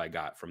the vibe I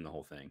got from the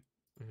whole thing.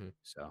 Mm-hmm.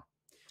 So,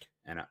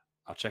 and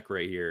I'll check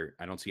right here.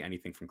 I don't see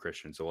anything from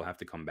Christian, so we'll have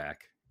to come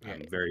back. Yeah,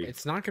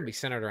 it's not going to be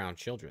centered around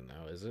children,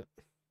 though, is it?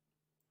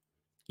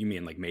 You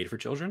mean like made for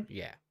children?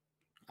 Yeah.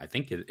 I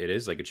think it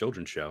is like a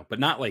children's show, but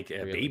not like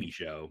a Really? baby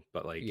show,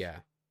 but like, yeah.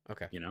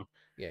 Okay. You know?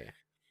 Yeah.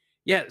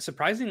 Yeah.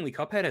 Surprisingly,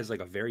 Cuphead has like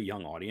a very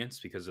young audience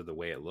because of the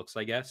way it looks,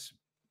 I guess.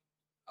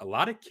 A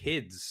lot of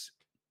kids,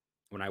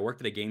 when I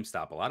worked at a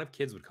GameStop, a lot of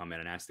kids would come in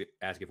and ask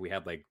if we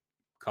had like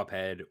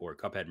Cuphead or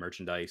Cuphead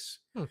merchandise.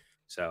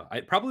 So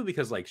probably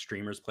because like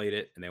streamers played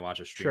it and they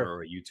watch a streamer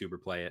or a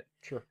YouTuber play it.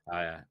 Sure.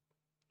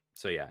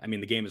 So yeah, I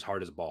mean the game is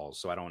hard as balls,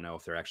 so I don't know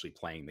if they're actually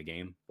playing the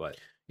game, but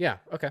yeah,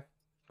 okay,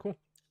 cool.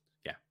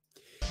 Yeah.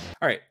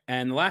 All right,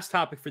 and the last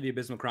topic for the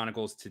Abysmal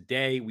Chronicles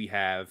today we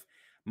have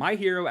My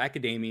Hero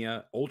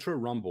Academia Ultra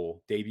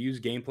Rumble debuts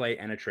gameplay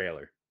and a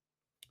trailer.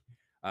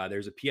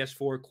 There's a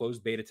PS4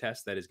 closed beta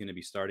test that is going to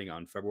be starting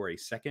on February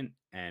 2nd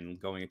and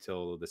going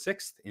until the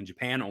 6th in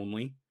Japan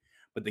only.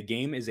 But the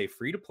game is a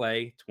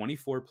free-to-play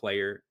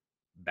 24-player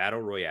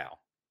battle royale.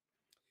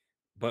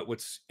 But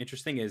what's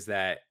interesting is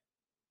that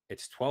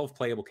it's 12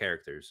 playable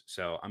characters.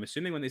 So I'm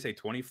assuming when they say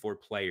 24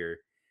 player,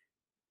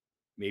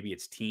 maybe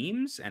it's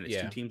teams and it's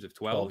 2 teams of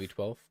 12.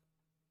 12v12.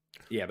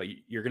 Yeah, but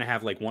you're going to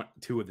have like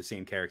 2 of the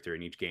same character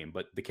in each game.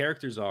 But the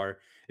characters are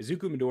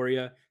Izuku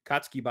Midoriya,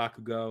 Katsuki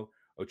Bakugo,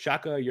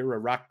 Ochako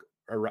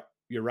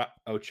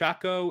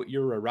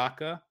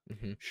Uraraka,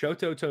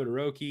 Shoto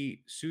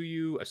Todoroki,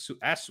 Suyu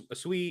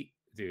Asui,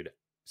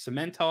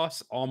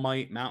 Cementos, All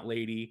Might, Mount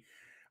Lady,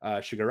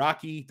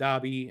 Shigaraki,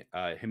 Dabi,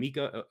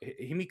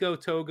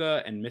 Himiko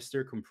Toga, and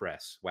Mr.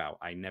 Compress. Wow,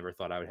 I never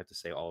thought I would have to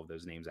say all of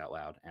those names out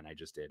loud, and I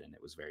just did, and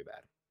it was very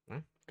bad.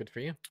 Well, good for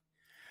you.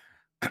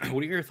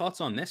 What are your thoughts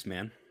on this,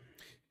 man?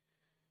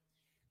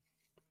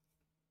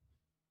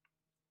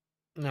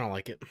 I don't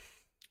like it. A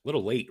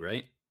little late,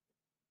 right?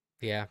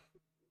 Yeah.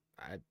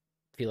 I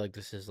feel like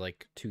this is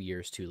like 2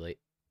 years too late.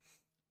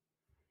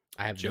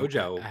 I have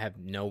JoJo. I have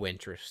no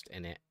interest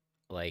in it.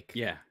 Like,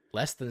 yeah,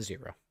 less than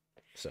 0.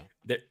 So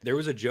there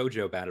was a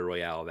JoJo Battle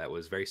Royale that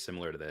was very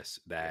similar to this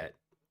that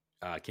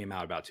came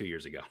out about 2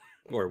 years ago,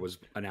 or was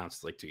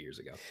announced like 2 years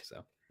ago.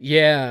 So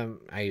yeah,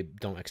 I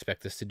don't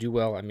expect this to do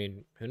well. I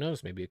mean, who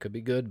knows? Maybe it could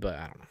be good, but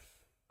I don't know.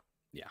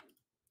 Yeah.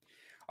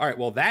 All right.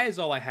 Well, that is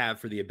all I have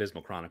for the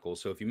Abysmal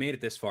Chronicles. So if you made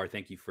it this far,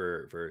 thank you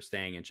for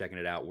staying and checking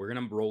it out. We're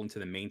going to roll into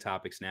the main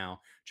topics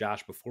now.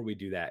 Josh, before we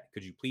do that,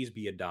 could you please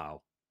be a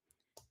doll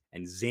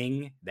and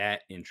zing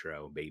that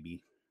intro,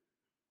 baby?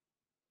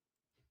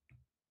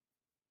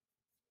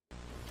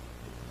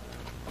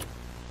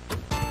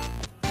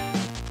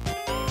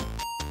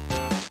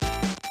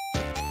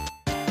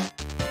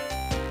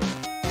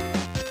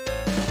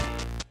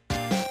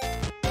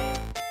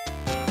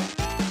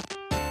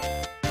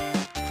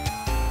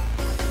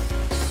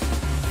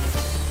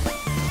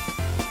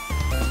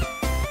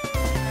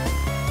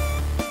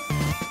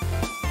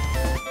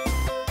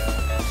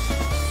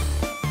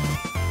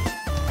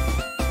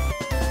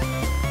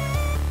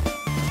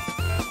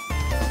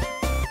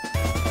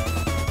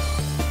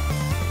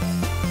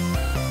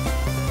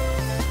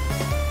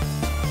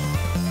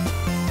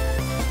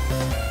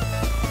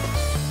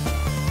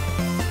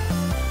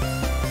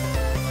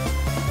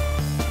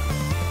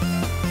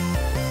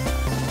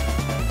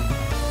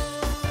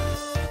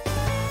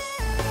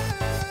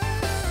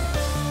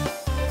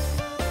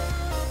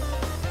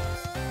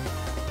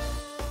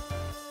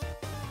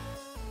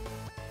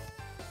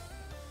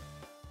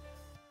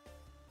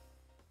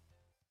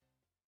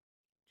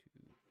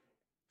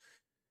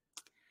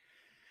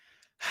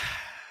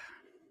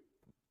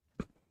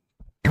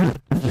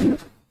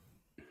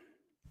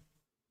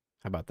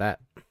 How about that?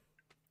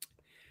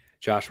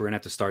 Josh, we're going to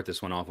have to start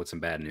this one off with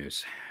some bad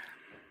news.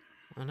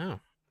 Oh, no.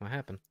 What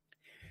happened?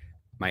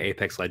 My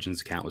Apex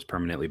Legends account was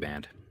permanently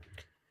banned.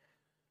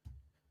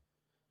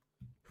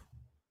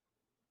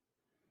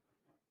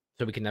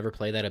 So we can never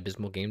play that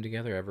abysmal game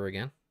together ever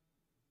again?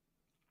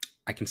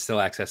 I can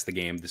still access the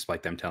game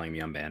despite them telling me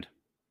I'm banned.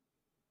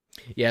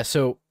 Yeah,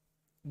 so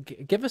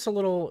give us a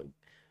little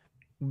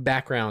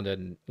background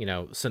and,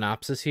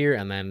 synopsis here,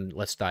 and then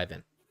let's dive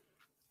in.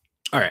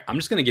 All right, I'm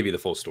just going to give you the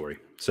full story.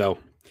 So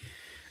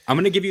I'm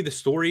going to give you the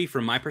story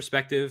from my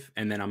perspective,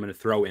 and then I'm going to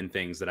throw in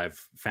things that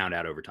I've found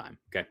out over time.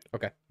 Okay?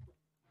 Okay.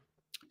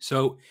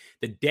 So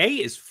the day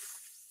is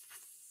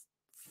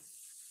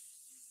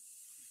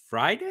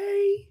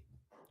Friday?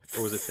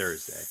 Or was it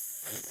Thursday?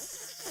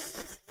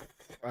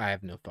 I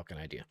have no fucking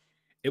idea.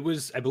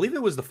 I believe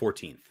it was the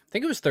 14th. I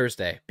think it was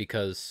Thursday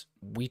because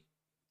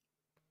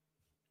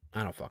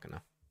I don't fucking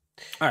know.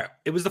 All right,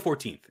 it was the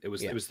 14th. It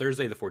was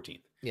Thursday the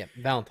 14th. Yeah,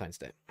 Valentine's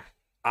Day.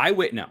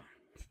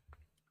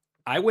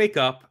 I wake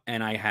up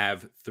and I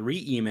have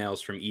 3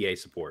 emails from EA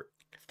support.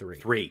 3.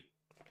 3.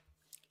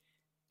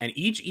 And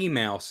each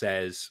email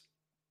says,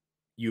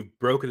 "You've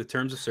broken the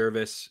terms of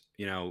service,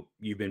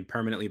 you've been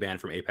permanently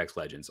banned from Apex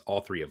Legends,"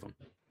 all 3 of them.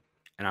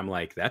 And I'm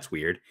like, "That's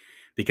weird,"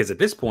 because at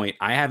this point,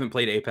 I haven't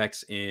played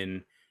Apex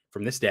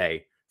from this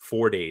day,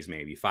 4 days,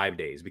 maybe 5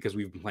 days, because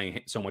we've been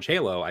playing so much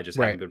Halo, I just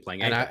haven't been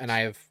playing And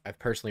Apex. I've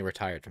personally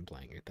retired from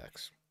playing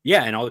Apex.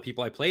 Yeah, and all the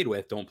people I played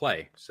with don't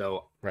play.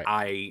 So Right.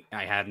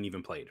 I hadn't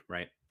even played,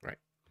 right? Right.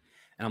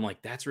 And I'm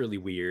like, that's really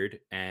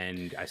weird.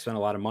 And I spent a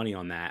lot of money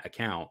on that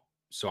account.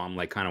 So I'm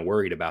like kind of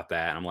worried about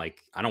that. And I'm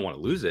like, I don't want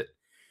to lose it.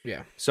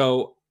 Yeah.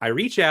 So I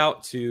reach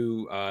out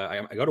to,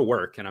 I go to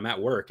work and I'm at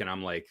work and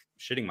I'm like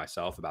shitting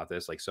myself about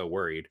this, like so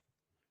worried.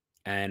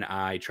 And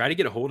I try to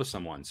get a hold of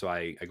someone. So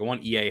I go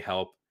on EA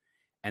Help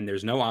and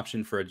there's no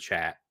option for a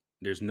chat.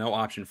 There's no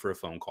option for a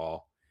phone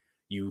call.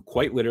 You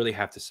quite literally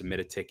have to submit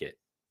a ticket.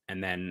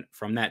 And then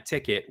from that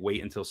ticket,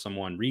 wait until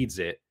someone reads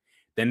it.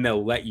 Then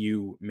they'll let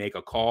you make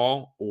a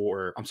call,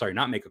 or I'm sorry,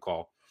 not make a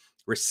call,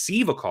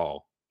 receive a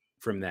call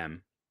from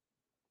them.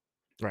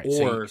 Right.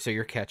 Or So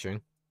you're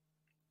catching.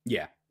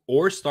 yeah,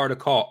 or start a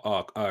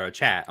call, a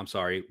chat. I'm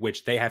sorry,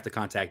 which they have to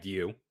contact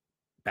you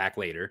back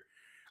later.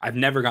 I've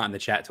never gotten the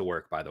chat to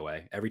work, by the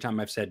way. Every time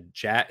I've said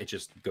chat, it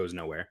just goes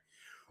nowhere.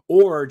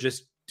 Or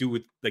just do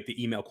with like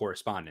the email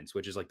correspondence,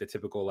 which is like the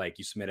typical, like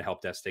you submit a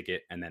help desk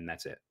ticket and then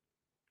that's it.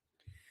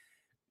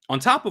 On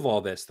top of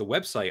all this, the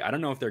website, I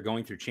don't know if they're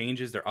going through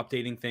changes, they're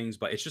updating things,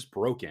 but it's just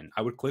broken.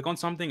 I would click on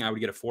something, I would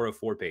get a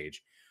 404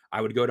 page.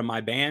 I would go to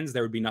my bands,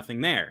 there would be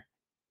nothing there.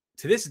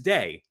 To this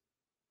day,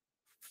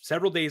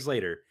 several days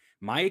later,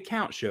 my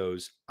account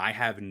shows I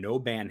have no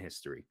ban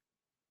history.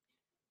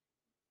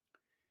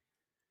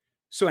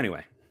 So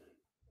anyway,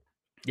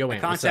 Yo, I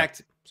Ant, what's up?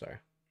 contact. Sorry.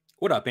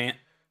 What up, Ant?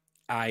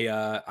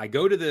 I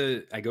go to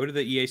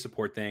the EA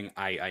support thing.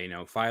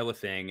 I file a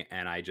thing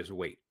and I just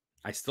wait.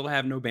 I still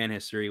have no ban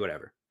history,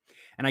 whatever.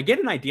 And I get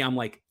an idea. I'm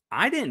like,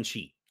 I didn't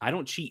cheat. I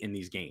don't cheat in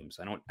these games.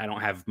 I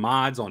don't have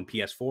mods on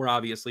PS4,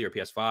 obviously, or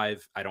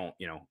PS5. I don't,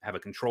 have a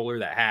controller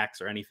that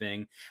hacks or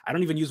anything. I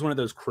don't even use one of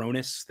those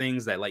Cronus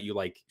things that let you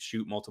like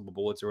shoot multiple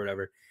bullets or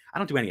whatever. I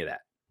don't do any of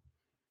that.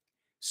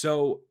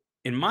 So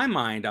in my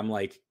mind, I'm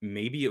like,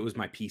 maybe it was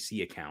my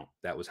PC account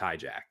that was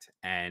hijacked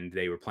and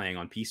they were playing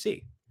on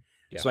PC.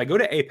 Yeah. So I go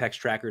to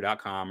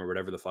apextracker.com or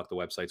whatever the fuck the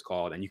website's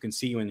called, and you can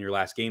see when your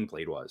last game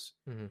played was.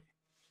 Mm-hmm.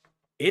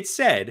 It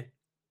said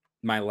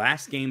my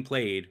last game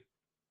played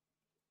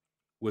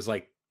was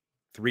like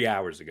 3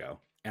 hours ago,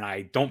 and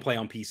I don't play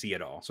on PC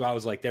at all. So I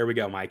was like, there we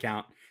go, my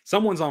account.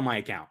 Someone's on my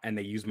account, and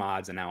they use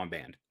mods, and now I'm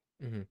banned.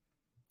 Mm-hmm.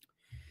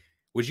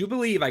 Would you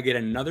believe I get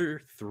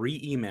another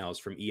 3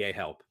 emails from EA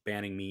Help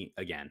banning me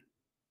again?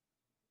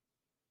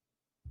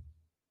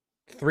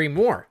 3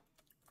 more.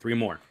 3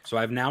 more. So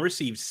I've now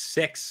received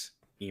 6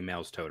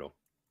 emails total.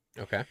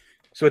 Okay.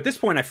 So at this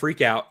point, I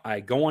freak out. I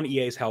go on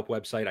EA's help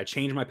website. I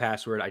change my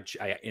password.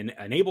 I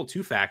enable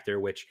 2-factor,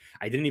 which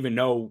I didn't even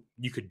know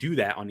you could do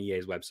that on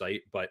EA's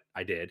website, but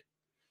I did.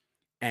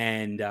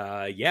 And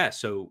yeah,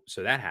 so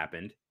that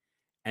happened.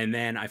 And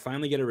then I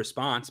finally get a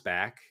response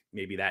back,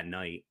 maybe that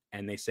night,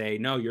 and they say,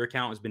 no, your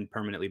account has been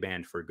permanently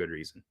banned for a good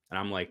reason. And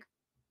I'm like,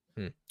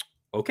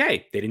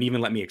 okay. They didn't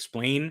even let me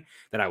explain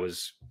that I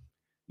was,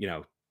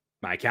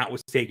 my account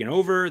was taken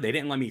over. They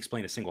didn't let me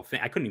explain a single thing.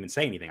 I couldn't even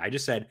say anything. I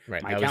just said,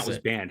 Right, my account was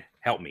banned.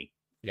 Help me.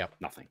 Yep.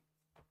 Nothing.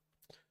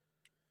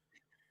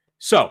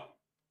 So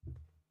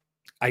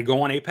I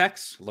go on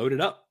Apex, load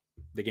it up.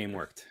 The game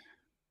worked.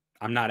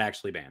 I'm not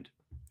actually banned.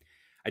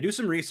 I do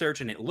some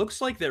research and it looks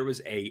like there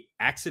was a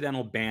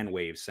accidental ban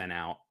wave sent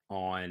out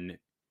on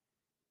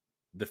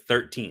the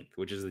 13th,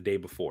 which is the day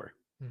before.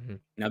 Mm-hmm.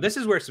 Now, this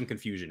is where some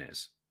confusion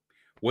is.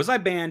 Was I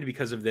banned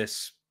because of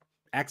this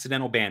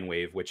accidental ban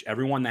wave, which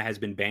everyone that has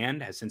been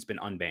banned has since been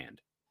unbanned?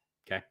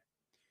 Okay.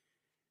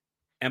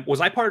 And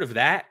was I part of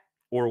that,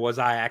 or was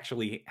I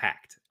actually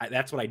hacked?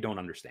 That's what I don't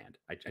understand.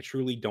 I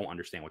truly don't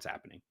understand what's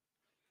happening.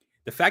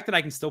 The fact that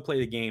I can still play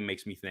the game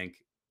makes me think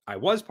I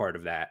was part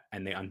of that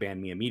and they unbanned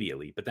me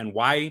immediately. But then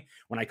why,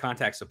 when I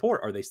contact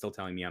support, are they still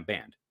telling me I'm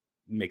banned?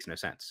 It makes no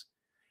sense.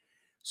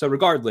 So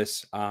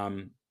regardless,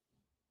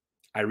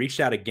 I reached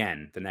out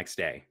again the next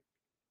day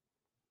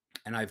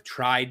and I've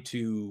tried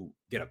to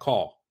get a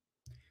call.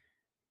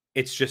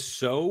 It's just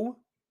so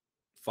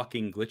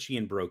fucking glitchy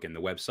and broken.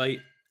 The website,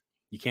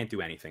 you can't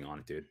do anything on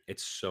it, dude.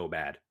 It's so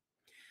bad.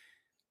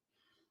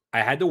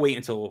 I had to wait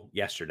until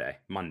yesterday,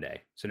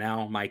 Monday. So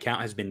now my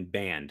account has been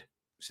banned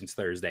since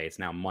Thursday. It's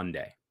now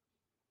Monday.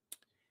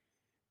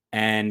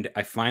 And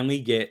I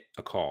finally get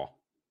a call.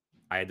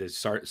 I had to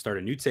start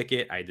a new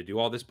ticket. I had to do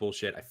all this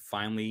bullshit. I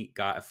finally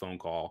got a phone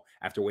call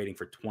after waiting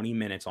for 20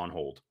 minutes on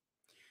hold.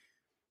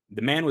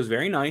 The man was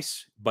very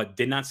nice, but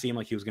did not seem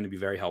like he was going to be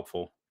very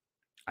helpful.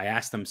 I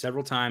asked him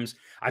several times.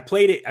 I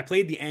played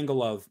the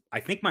angle of, I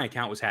think my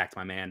account was hacked,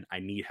 my man. I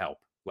need help.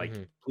 Like,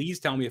 please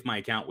tell me if my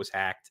account was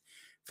hacked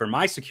for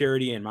my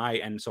security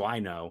and so I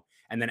know.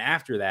 And then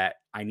after that,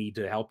 I need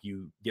to help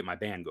you get my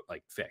ban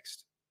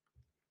fixed.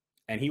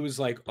 And he was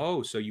like,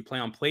 "Oh, so you play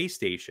on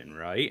PlayStation,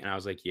 right?" And I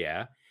was like,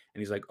 "Yeah."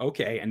 And he's like,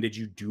 "Okay, and did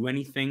you do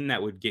anything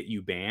that would get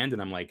you banned?"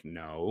 And I'm like,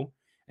 "No."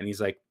 And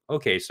he's like,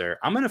 "Okay, sir,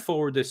 I'm going to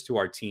forward this to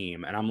our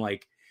team." And I'm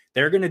like,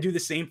 "They're going to do the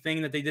same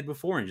thing that they did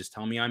before and just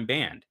tell me I'm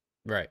banned."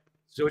 Right.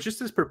 So it's just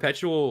this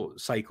perpetual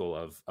cycle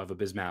of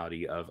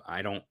abysmality of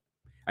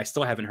I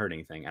still haven't heard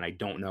anything, and I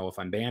don't know if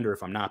I'm banned or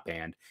if I'm not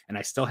banned, and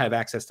I still have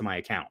access to my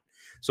account.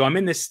 So I'm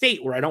in this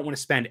state where I don't want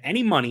to spend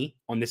any money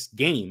on this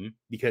game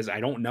because I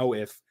don't know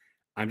if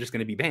I'm just going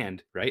to be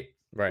banned, right?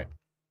 Right.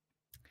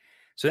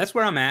 So that's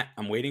where I'm at.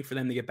 I'm waiting for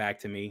them to get back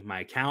to me.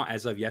 My account,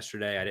 as of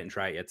yesterday, I didn't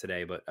try it yet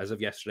today, but as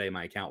of yesterday,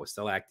 my account was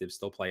still active,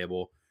 still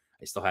playable.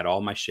 I still had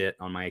all my shit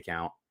on my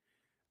account.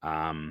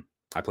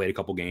 I played a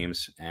couple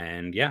games,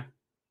 and yeah,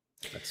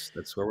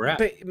 that's where we're at.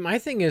 But my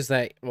thing is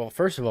that, well,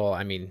 first of all,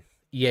 I mean,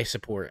 EA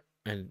support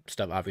and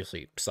stuff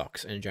obviously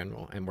sucks in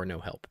general, and we're no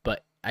help.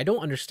 But I don't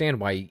understand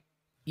why,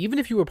 even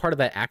if you were part of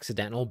that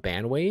accidental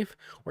ban wave,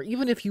 or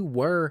even if you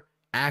were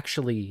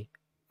actually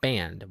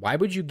banned, why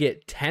would you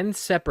get 10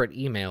 separate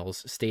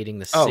emails stating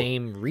the Oh,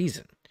 same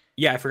reason?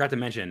 yeah, I forgot to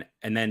mention.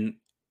 And then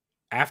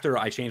after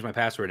I changed my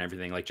password and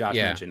everything, like Josh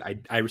Yeah, mentioned,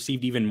 I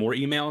received even more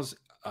emails,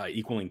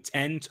 equaling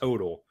 10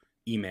 total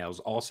emails,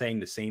 all saying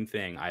the same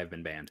thing. I have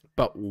been banned.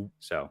 but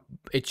So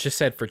it just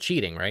said for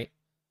cheating, right?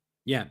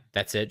 yeah,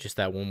 That's it, just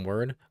that one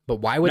word. But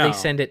why would they no,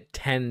 send it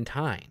 10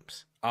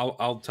 times?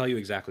 I'll tell you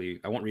exactly.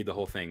 I won't read the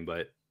whole thing,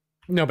 but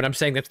No, but I'm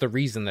saying that's the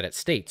reason that it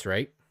states,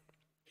 right?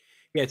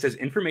 yeah, it says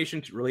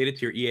information related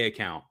to your EA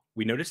account.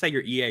 We noticed that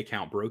your EA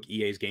account broke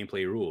EA's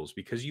gameplay rules.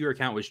 Because your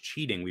account was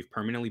cheating, we've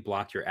permanently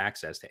blocked your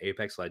access to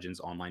Apex Legends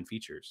online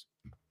features.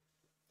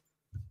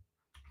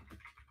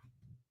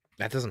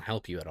 That doesn't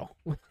help you at all.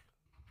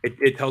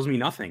 It tells me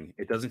nothing.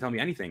 It doesn't tell me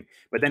anything.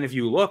 But then if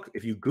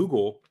you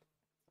Google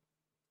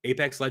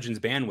Apex Legends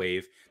ban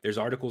wave, there's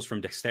articles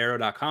from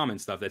Dextero.com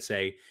and stuff that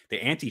say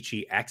the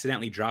anti-cheat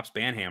accidentally drops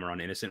banhammer on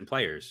innocent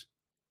players.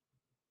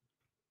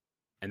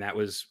 And that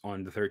was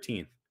on the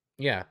 13th.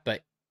 Yeah,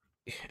 but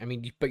I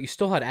mean, but you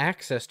still had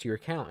access to your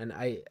account, and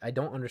I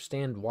don't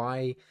understand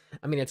why.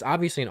 I mean, it's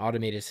obviously an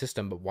automated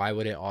system, but why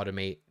would it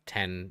automate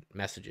 10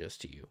 messages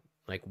to you?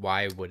 Like,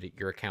 why would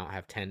your account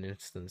have 10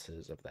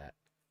 instances of that?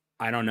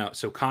 I don't know.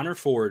 So Connor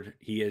Ford,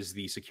 he is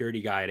the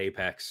security guy at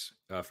Apex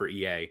for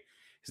EA.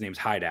 His name's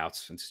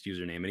Hideouts, it's his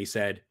username, and he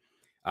said,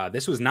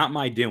 "This was not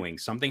my doing.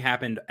 Something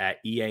happened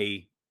at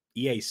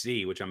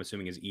EAC, which I'm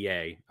assuming is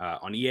EA.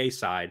 On EA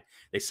side,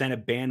 they sent a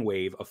ban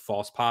wave of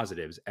false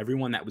positives.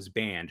 Everyone that was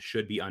banned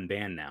should be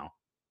unbanned now."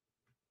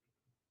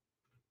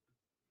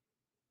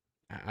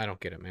 I don't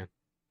get it, man.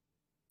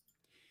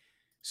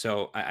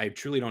 So I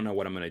truly don't know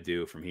what I'm going to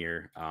do from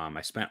here.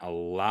 I spent a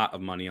lot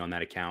of money on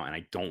that account, and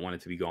I don't want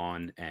it to be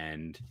gone.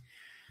 And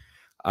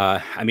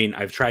I mean,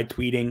 I've tried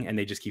tweeting, and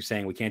they just keep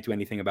saying we can't do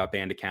anything about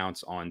banned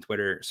accounts on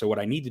Twitter. So what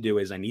I need to do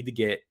is I need to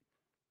get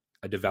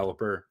a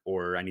developer,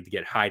 or I need to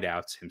get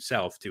Hideouts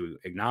himself to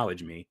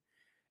acknowledge me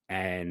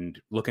and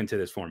look into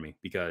this for me,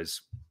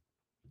 because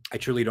I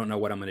truly don't know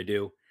what I'm going to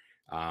do.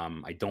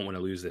 I don't want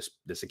to lose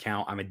this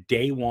account. I'm a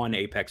day one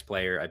Apex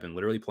player. I've been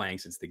literally playing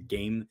since the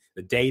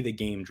day the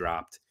game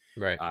dropped.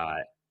 Right.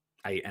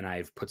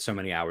 I've put so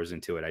many hours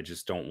into it. I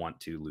just don't want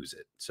to lose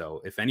it. So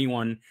if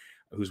anyone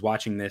who's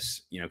watching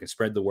this, can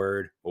spread the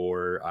word,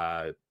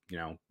 or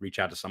reach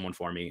out to someone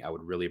for me, I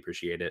would really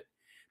appreciate it.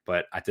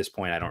 But at this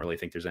point, I don't really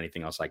think there's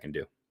anything else I can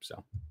do.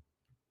 So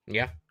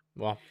Yeah.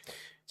 Well,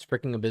 it's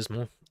freaking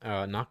abysmal.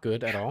 Not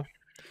good at all.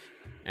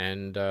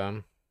 And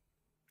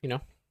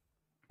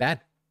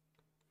bad.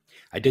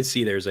 I did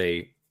see there was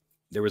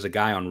a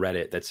guy on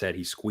Reddit that said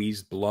he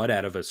squeezed blood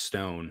out of a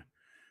stone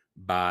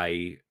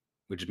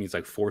which means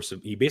like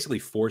he basically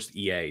forced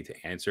EA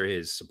to answer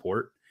his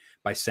support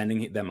by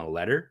sending them a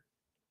letter.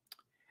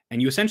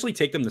 And you essentially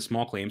take them to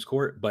small claims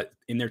court, but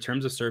in their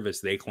terms of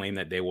service, they claim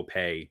that they will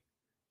pay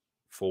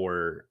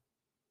for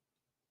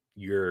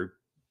your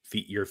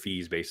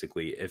fees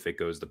basically if it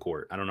goes to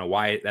court. I don't know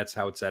why that's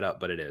how it's set up,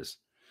 but it is.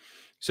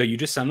 So you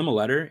just send them a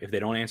letter. If they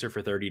don't answer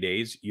for 30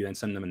 days, you then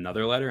send them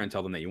another letter and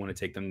tell them that you want to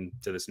take them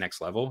to this next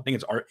level. I think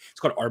it's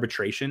called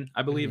arbitration,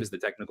 I believe, is the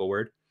technical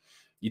word.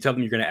 You tell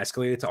them you're going to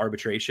escalate it to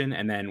arbitration,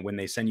 and then when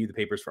they send you the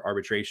papers for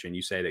arbitration,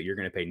 you say that you're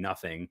going to pay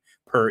nothing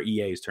per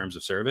EA's terms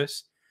of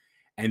service.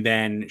 And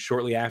then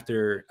shortly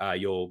after,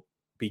 you'll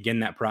begin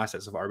that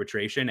process of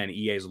arbitration, and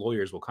EA's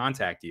lawyers will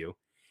contact you.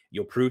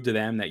 You'll prove to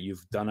them that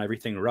you've done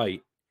everything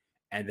right,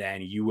 and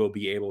then you will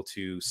be able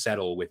to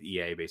settle with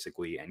EA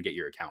basically and get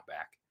your account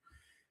back.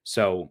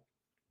 So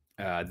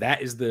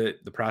that is the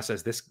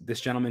process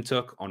this gentleman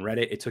took on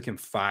Reddit. It took him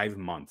 5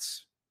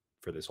 months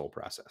for this whole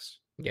process.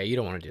 Yeah, you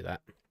don't want to do that.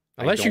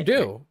 Unless you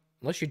do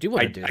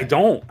want to do that. I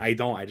don't.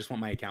 I just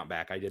want my account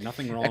back. I did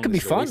nothing wrong. That could be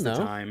fun, though.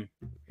 Time.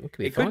 It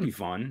could be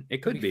fun.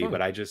 It could be,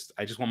 but I just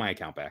want my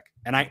account back.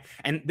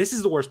 And this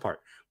is the worst part.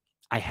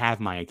 I have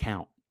my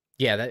account.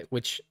 Yeah,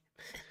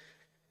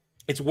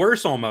 it's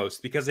worse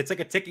almost, because it's like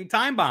a ticking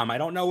time bomb. I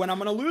don't know when I'm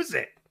going to lose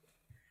it.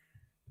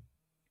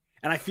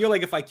 And I feel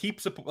like if I keep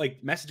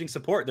like messaging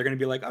support, they're gonna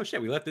be like, "Oh shit,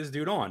 we let this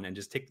dude on," and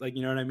just take like,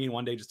 you know what I mean?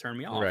 One day, just turn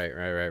me off. Right.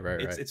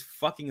 It's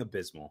fucking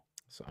abysmal.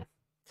 So,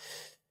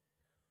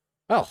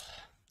 well,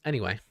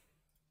 anyway,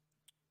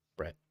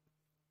 Brett,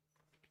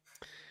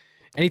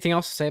 anything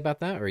else to say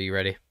about that, or are you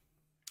ready?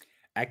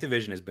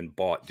 Activision has been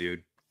bought,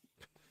 dude.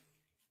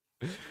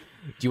 Do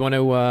you want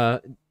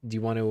to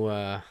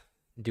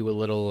do a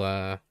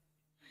little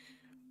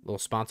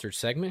sponsored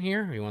segment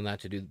here, or you want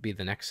that to be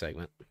the next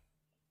segment?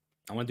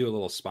 I want to do a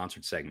little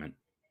sponsored segment.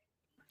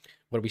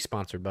 What are we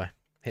sponsored by?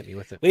 Hit me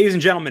with it. Ladies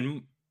and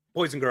gentlemen,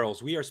 boys and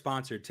girls, we are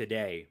sponsored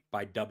today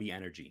by Dubby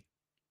Energy.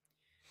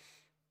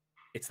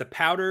 It's the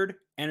powdered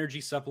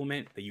energy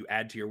supplement that you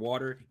add to your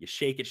water. You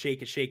shake it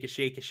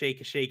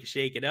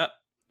up.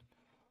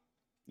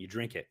 You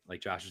drink it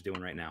like Josh is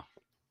doing right now.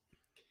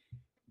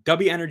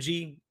 Dubby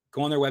Energy,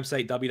 go on their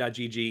website,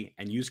 dubby.gg,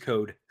 and use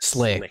code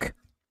SLICK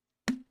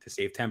to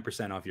save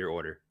 10% off your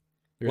order.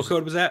 What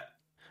code was that?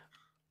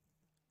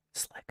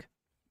 SLICK.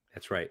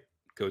 That's right.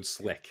 Code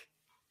SLICK.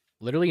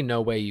 Literally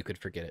no way you could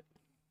forget it.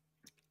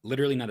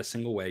 Literally not a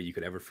single way you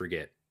could ever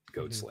forget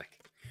code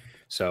SLICK.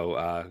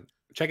 So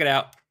check it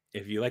out.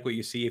 If you like what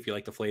you see, if you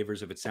like the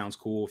flavors, if it sounds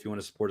cool, if you want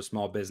to support a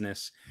small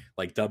business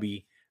like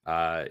Dubby,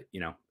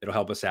 it'll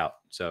help us out.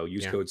 So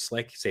use code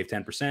SLICK, save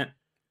 10%.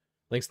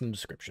 Link's in the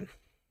description.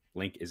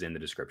 Link is in the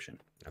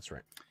description. That's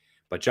right.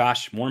 But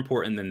Josh, more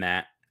important than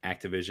that,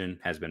 Activision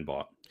has been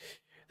bought.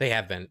 They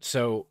have been.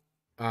 So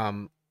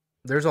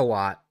there's a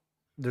lot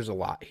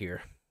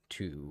here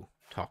to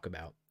talk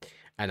about.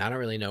 And I don't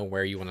really know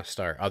where you want to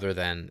start other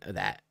than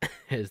that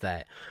is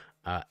that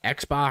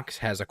Xbox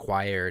has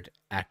acquired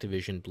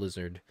Activision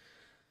Blizzard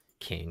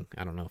King.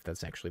 I don't know if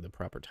that's actually the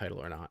proper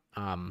title or not.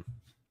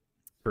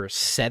 For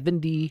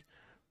 $70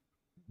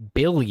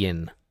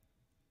 billion.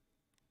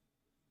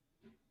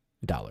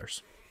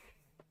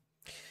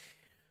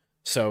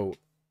 So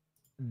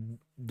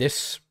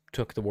this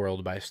took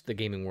the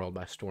gaming world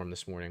by storm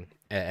this morning,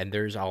 and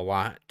there's a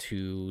lot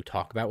to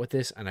talk about with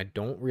this, and I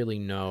don't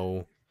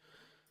know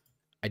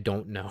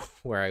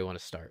where I want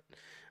to start.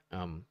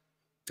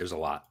 There's a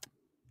lot.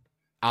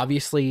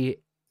 Obviously,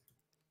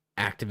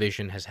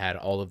 Activision has had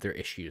all of their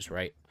issues,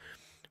 right?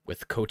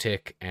 With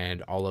Kotick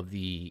and all of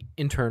the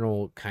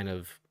internal kind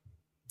of,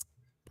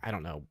 I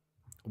don't know,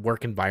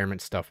 work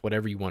environment stuff,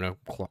 whatever you want to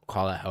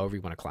call it, however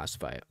you want to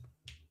classify it.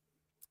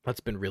 That's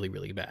been really,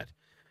 really bad.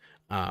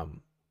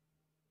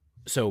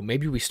 So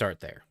maybe we start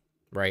there,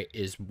 right?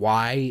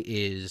 Why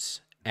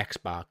is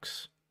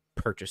Xbox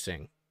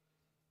purchasing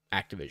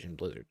Activision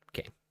Blizzard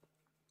King?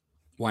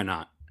 Why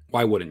not?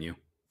 Why wouldn't you?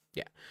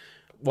 Yeah.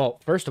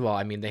 Well, first of all,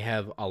 I mean, they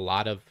have a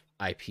lot of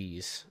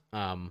IPs.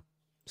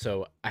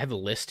 So I have a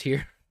list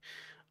here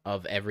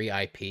of every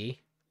IP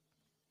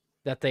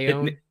that they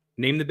own.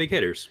 Name the big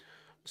hitters.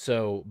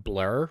 So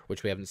Blur,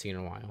 which we haven't seen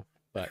in a while,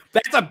 but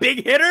that's a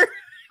big hitter.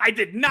 I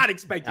did not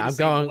expect you to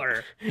say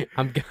Blur.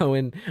 I'm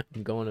going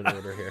in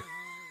order here.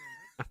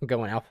 I'm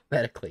going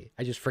alphabetically.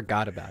 I just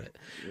forgot about it.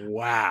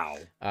 Wow.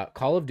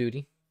 Call of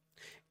Duty,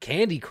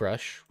 Candy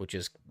Crush, which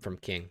is from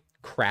King,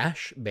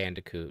 Crash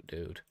Bandicoot,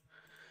 dude,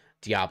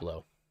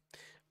 Diablo,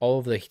 all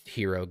of the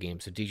hero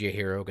games, so DJ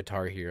Hero,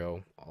 Guitar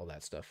Hero, all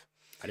that stuff.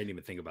 I didn't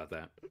even think about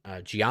that.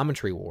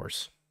 Geometry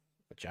Wars,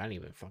 which I didn't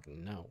even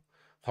fucking know.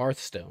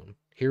 Hearthstone,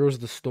 Heroes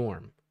of the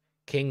Storm,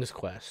 King's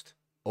Quest,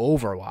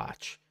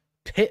 Overwatch,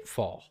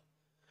 Pitfall,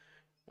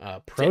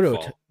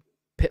 Pitfall.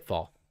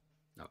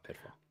 No,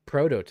 Pitfall.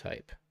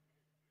 Prototype,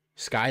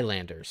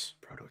 Skylanders.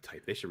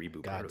 Prototype. They should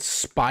reboot. God,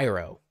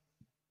 Spyro,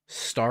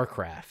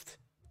 StarCraft,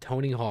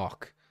 Tony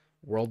Hawk,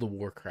 World of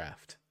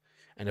Warcraft,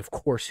 and of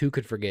course, who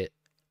could forget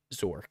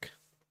Zork?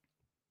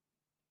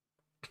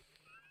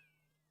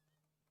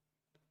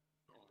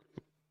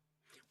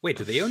 Wait,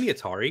 do they own the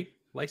Atari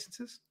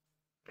licenses?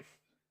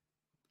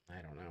 I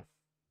don't know.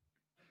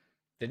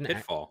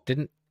 Pitfall.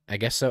 I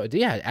guess so.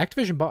 Yeah,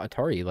 Activision bought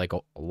Atari like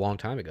a long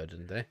time ago,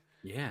 didn't they?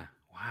 Yeah.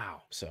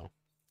 Wow. So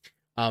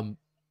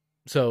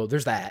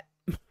there's that.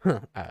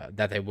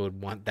 That they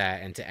would want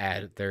that and to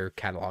add their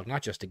catalog,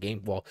 not just a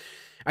game. Well,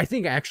 I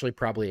think actually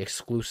probably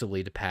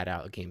exclusively to pad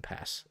out a Game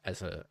Pass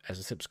as a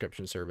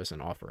subscription service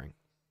and offering.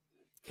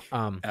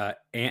 Ant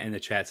in the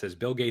chat says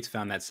Bill Gates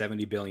found that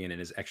 $70 billion in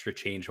his extra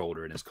change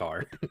holder in his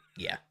car.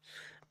 Yeah.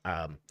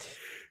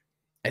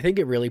 I think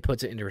it really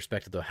puts it into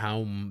perspective though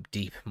how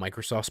deep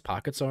Microsoft's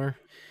pockets are,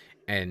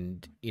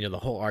 and the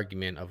whole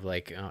argument of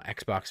like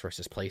Xbox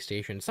versus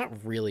PlayStation. It's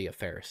not really a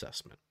fair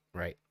assessment,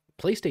 right?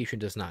 PlayStation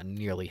does not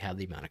nearly have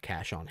the amount of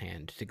cash on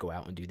hand to go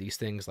out and do these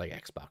things like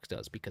Xbox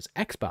does, because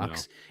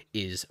Xbox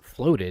is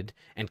floated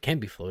and can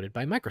be floated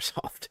by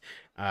Microsoft,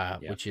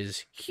 which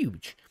is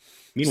huge.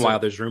 Meanwhile,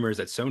 there's rumors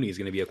that Sony is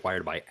going to be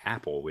acquired by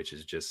Apple, which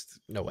is just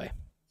no way.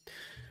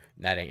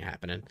 That ain't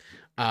happening.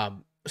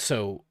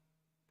 So,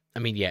 I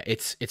mean, yeah,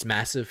 it's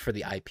massive for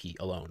the IP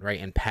alone,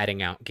 right? And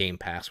padding out Game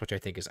Pass, which I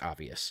think is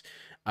obvious.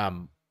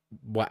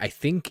 What I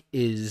think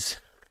is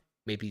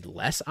maybe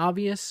less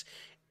obvious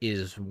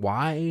is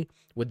why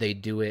would they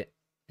do it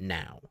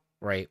now,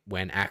 right?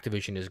 When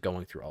Activision is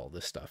going through all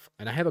this stuff.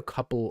 And I have a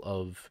couple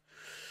of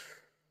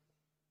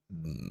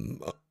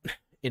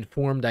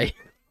informed I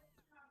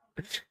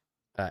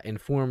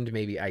informed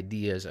maybe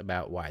ideas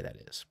about why that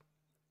is.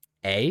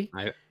 I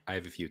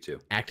have a few too.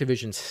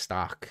 Activision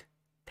stock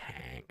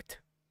tanked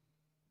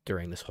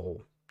during this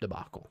whole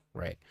debacle,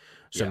 right?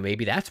 So Yeah.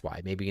 maybe that's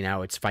why. Maybe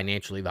now it's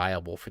financially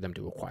viable for them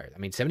to acquire. I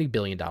mean, $70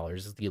 billion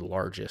is the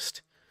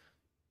largest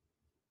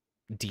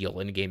deal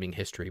in gaming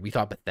history. We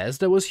thought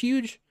Bethesda was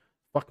huge.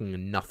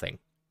 Fucking nothing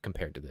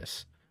compared to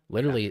this. Yeah.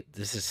 Literally,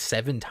 this is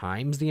 7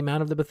 times the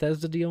amount of the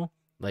Bethesda deal.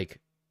 Like,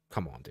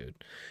 come on,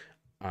 dude.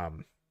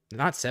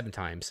 Not 7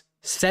 times,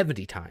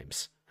 70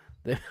 times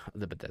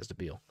the Bethesda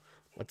deal.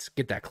 Let's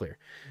get that clear.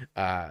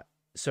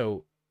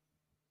 So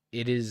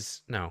it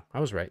is, no, I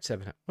was right.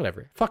 7,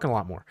 whatever. Fucking a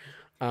lot more.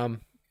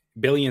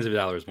 Billions of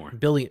dollars more.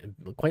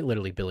 Quite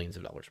literally billions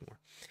of dollars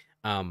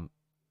more.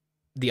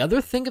 The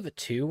other thing of it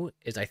too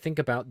is I think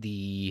about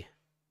the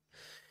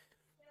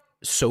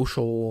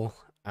social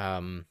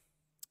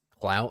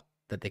clout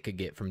that they could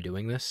get from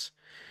doing this,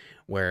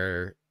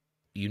 where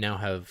you now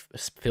have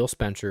Phil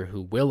Spencer,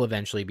 who will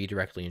eventually be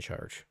directly in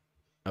charge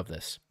of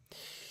this.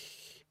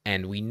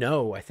 And we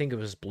know, I think it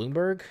was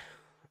Bloomberg.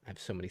 I have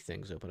so many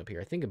things open up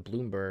here. I think in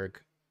Bloomberg,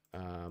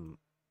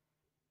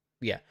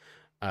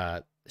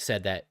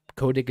 said that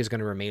Kotick is going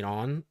to remain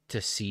on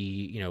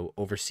to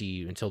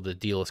oversee until the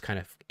deal is kind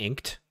of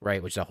inked,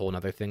 right? Which is a whole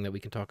other thing that we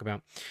can talk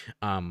about.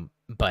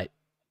 But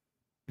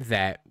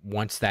that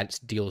once that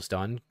deal is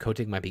done,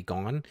 Kotick might be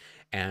gone,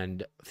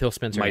 and Phil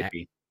Spencer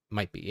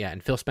might be,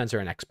 and Phil Spencer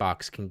and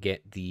Xbox can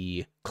get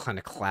the kind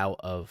of clout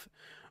of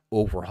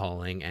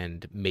overhauling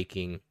and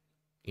making,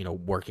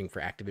 working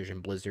for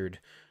Activision, Blizzard,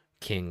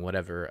 King,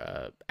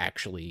 whatever,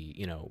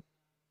 actually,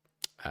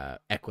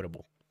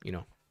 equitable,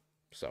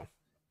 So,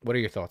 what are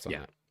your thoughts on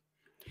that?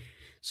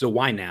 So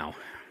why now?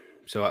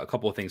 So a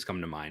couple of things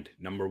come to mind.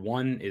 Number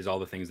one is all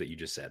the things that you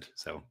just said.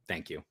 So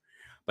thank you.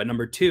 But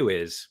number two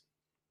is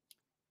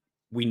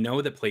we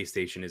know that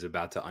PlayStation is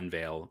about to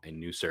unveil a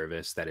new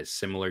service that is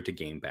similar to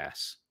Game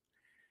Pass.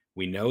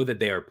 We know that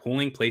they are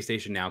pulling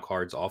PlayStation Now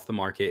cards off the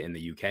market in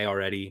the UK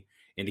already,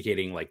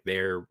 indicating like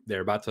they're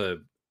about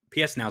to,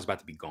 PS Now is about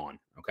to be gone.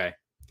 Okay.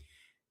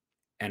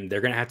 And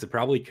they're going to have to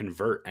probably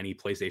convert any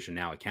PlayStation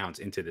Now accounts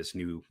into this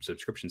new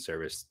subscription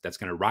service that's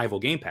going to rival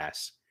Game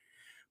Pass.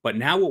 But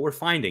now what we're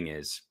finding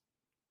is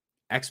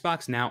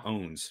Xbox now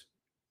owns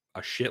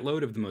a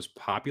shitload of the most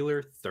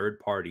popular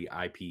third-party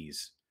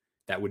IPs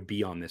that would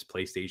be on this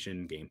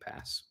PlayStation Game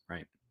Pass,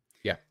 right?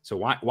 Yeah. So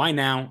why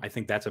now? I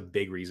think that's a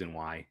big reason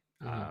why.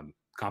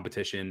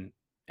 Competition,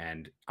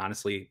 and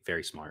honestly,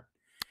 very smart.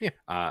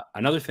 Yeah.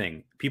 Another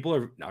thing,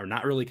 people are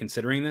not really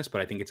considering this,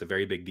 but I think it's a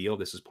very big deal.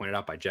 This is pointed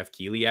out by Jeff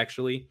Keighley,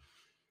 actually.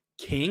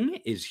 King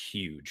is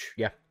huge.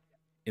 Yeah.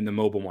 In the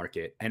mobile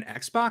market, and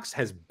Xbox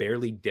has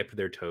barely dipped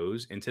their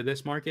toes into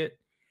this market.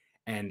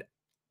 And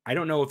I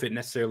don't know if it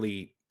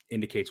necessarily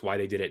indicates why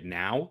they did it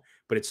now,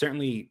 but it's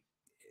certainly,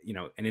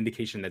 an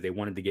indication that they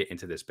wanted to get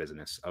into this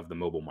business of the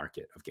mobile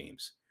market of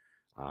games.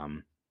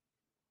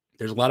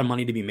 There's a lot of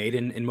money to be made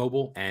in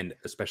mobile, and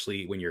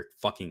especially when you're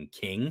fucking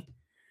King,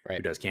 right,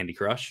 who does Candy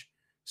Crush.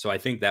 So I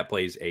think that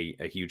plays a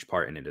huge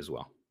part in it as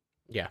well.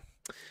 Yeah.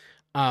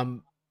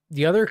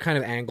 The other kind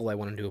of angle I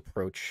wanted to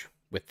approach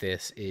with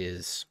this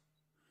is,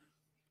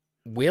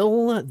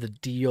 will the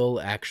deal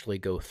actually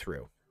go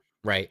through?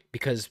 Right?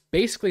 Because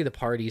basically the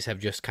parties have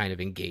just kind of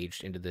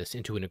engaged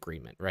into an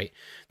agreement, right?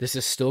 This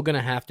is still going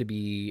to have to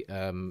be,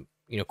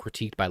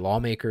 critiqued by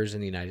lawmakers in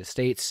the United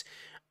States.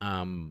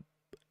 And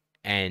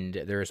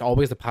there's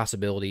always the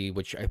possibility,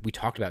 which we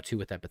talked about too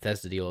with that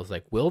Bethesda deal, is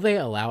like, will they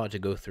allow it to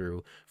go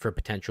through for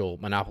potential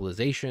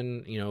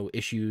monopolization,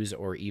 issues,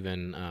 or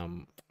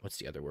even, what's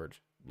the other word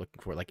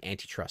looking for, like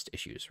antitrust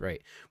issues,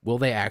 right? Will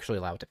they actually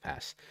allow it to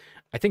pass?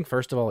 I think,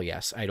 first of all,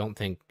 yes. I don't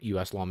think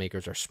U.S.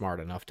 lawmakers are smart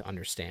enough to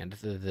understand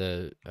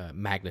the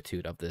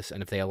magnitude of this.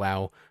 And if they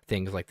allow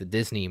things like the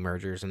Disney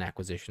mergers and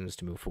acquisitions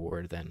to move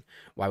forward, then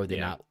why would they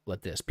not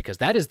let this? Because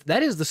that is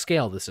the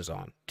scale this is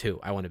on, too.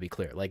 I want to be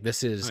clear. Like,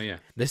 this is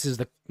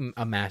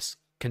a mass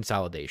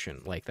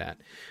consolidation like that.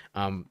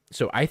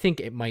 So I think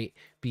it might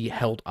be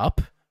held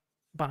up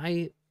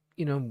by,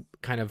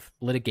 kind of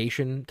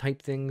litigation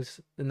type things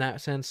in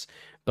that sense.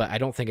 But I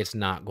don't think it's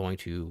not going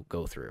to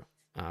go through.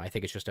 I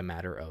think it's just a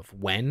matter of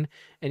when,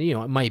 and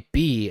it might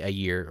be a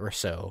year or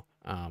so.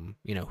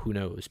 Who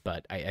knows?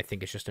 But I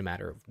think it's just a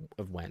matter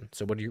of when.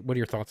 So what are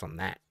your thoughts on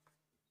that?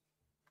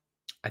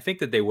 I think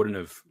that they wouldn't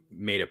have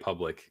made it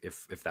public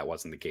if that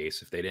wasn't the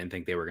case. If they didn't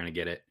think they were going to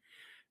get it,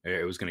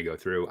 it was going to go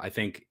through. I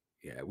think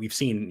we've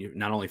seen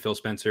not only Phil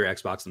Spencer,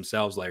 Xbox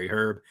themselves, Larry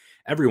Herb,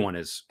 everyone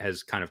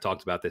has kind of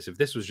talked about this. If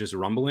this was just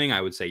rumbling, I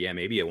would say, yeah,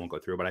 maybe it won't go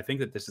through. But I think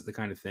that this is the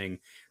kind of thing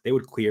they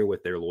would clear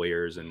with their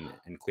lawyers and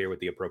clear with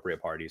the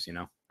appropriate parties,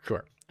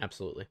 Sure.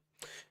 Absolutely.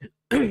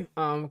 A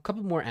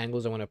couple more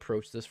angles I want to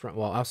approach this from.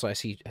 Well, also I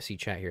see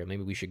chat here.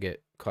 Maybe we should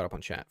get caught up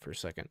on chat for a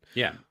second.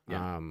 Yeah.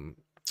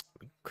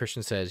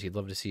 Christian says he'd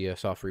love to see a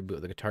soft reboot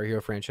of the Guitar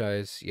Hero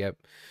franchise. Yep.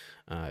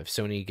 If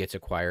Sony gets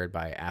acquired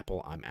by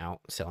Apple, I'm out,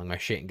 selling my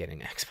shit and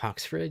getting an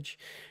Xbox fridge.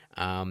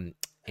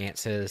 Ant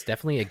says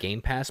definitely a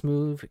Game Pass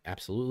move,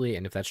 absolutely.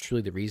 And if that's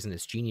truly the reason,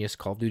 it's genius.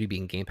 Call of Duty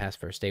being Game Pass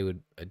first day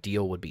would a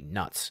deal would be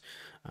nuts.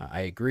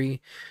 I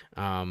agree.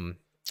 Um,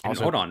 And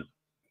Also, hold on,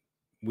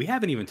 we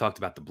haven't even talked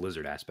about the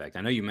Blizzard aspect.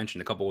 I know you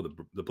mentioned a couple of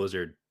the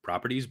Blizzard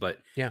properties, but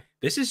yeah,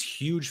 this is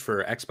huge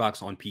for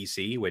Xbox on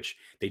PC, which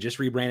they just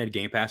rebranded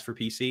Game Pass for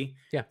PC.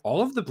 yeah,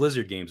 All of the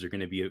Blizzard games are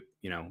going to be,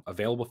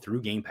 available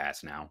through Game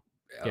Pass now.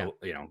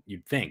 yeah,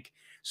 You'd think.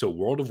 So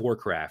World of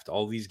Warcraft,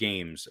 all these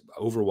games,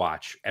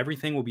 Overwatch,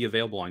 everything will be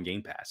available on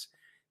Game Pass.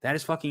 That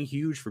is fucking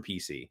huge for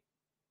PC.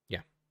 yeah,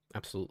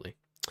 absolutely.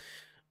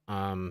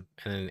 And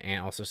then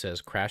Ant also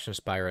says Crash and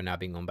Spyro now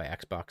being owned by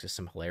Xbox is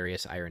some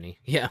hilarious irony.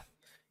 Yeah,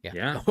 yeah.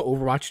 Yeah.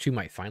 Overwatch 2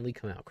 might finally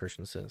come out,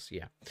 Christian says.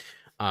 Yeah.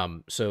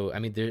 So I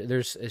mean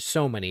there's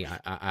so many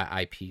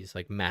IPs,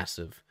 like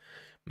massive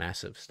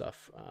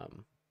stuff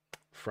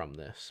from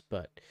this,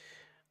 but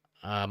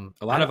A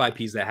I lot of don't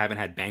IPs that haven't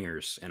had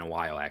bangers in a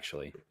while,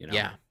 actually.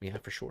 yeah, yeah,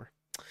 for sure.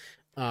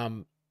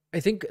 I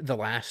think the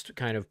last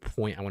kind of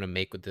point I want to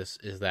make with this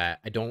is that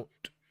I don't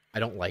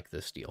like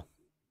this deal.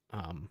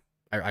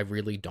 I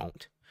really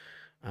don't.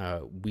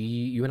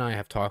 You and I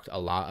have talked a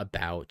lot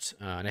about,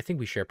 and I think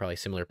we share probably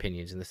similar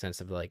opinions in the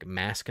sense of like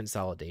mass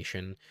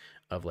consolidation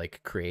of like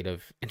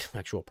creative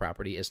intellectual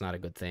property is not a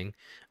good thing.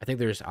 I think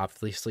there's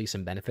obviously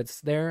some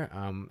benefits there,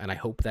 and I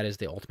hope that is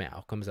the ultimate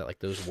outcomes that like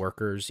those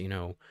workers,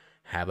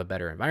 have a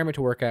better environment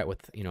to work at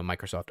with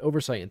Microsoft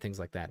oversight and things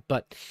like that.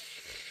 But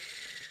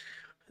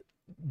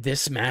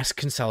this mass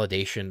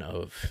consolidation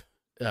of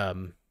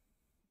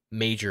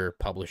major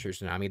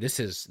publishers now, I mean, this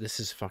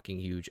is fucking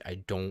huge. I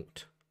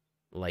don't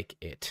like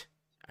it.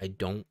 I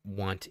don't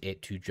want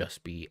it to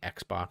just be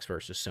Xbox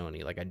versus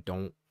Sony. Like, I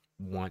don't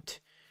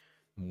want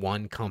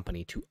one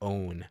company to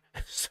own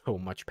so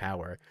much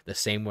power the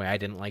same way I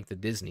didn't like the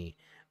Disney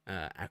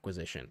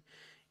acquisition.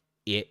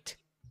 It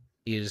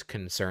is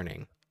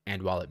concerning.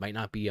 And while it might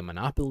not be a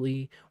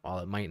monopoly, while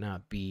it might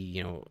not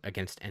be,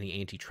 against any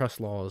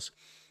antitrust laws,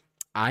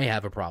 I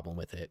have a problem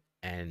with it.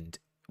 And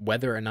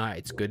whether or not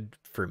it's good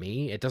for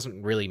me, it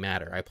doesn't really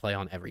matter. I play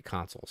on every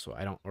console, so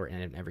I don't, or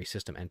in every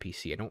system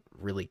NPC. I don't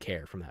really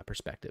care from that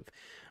perspective.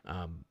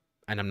 And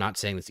I'm not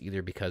saying this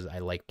either because I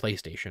like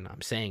PlayStation.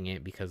 I'm saying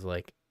it because,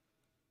 like,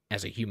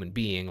 as a human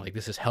being, like,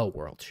 this is hell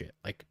world shit.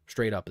 Like,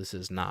 straight up, this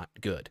is not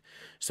good.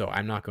 So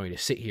I'm not going to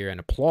sit here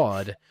and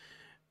applaud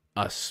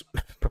us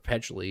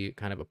perpetually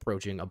kind of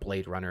approaching a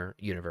Blade Runner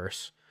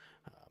universe,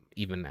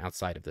 even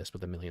outside of this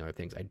with a million other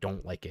things. I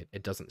don't like it.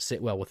 It doesn't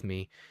sit well with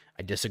me.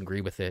 I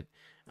disagree with it.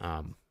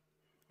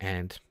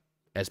 And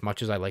as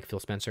much as I like Phil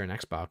Spencer and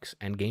Xbox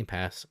and Game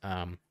Pass,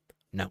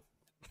 no.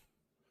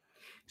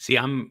 See,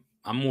 I'm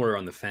more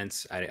on the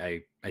fence.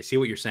 I see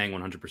what you're saying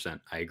 100%.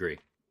 I agree.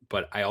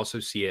 But I also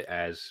see it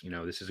as,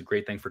 this is a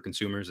great thing for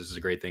consumers. This is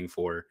a great thing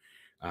for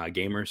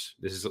gamers.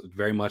 This is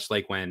very much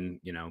like when,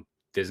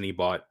 Disney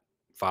bought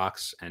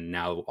Fox, and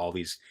now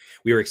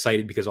we were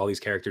excited because all these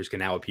characters can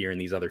now appear in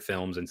these other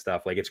films and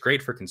stuff. Like, it's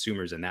great for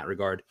consumers in that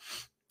regard.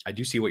 I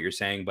do see what you're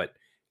saying, but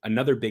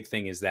another big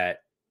thing is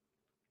that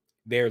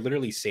they're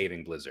literally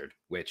saving Blizzard,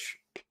 which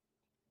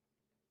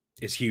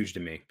is huge to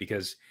me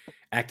because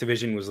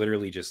Activision was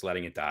literally just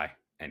letting it die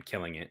and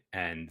killing it.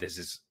 And this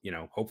is,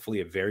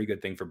 hopefully a very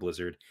good thing for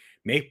Blizzard.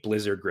 Make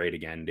Blizzard great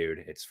again,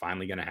 dude. It's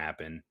finally going to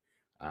happen.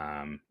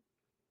 And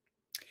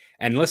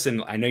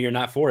listen, I know you're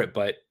not for it,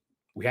 but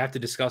we have to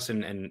discuss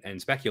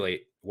and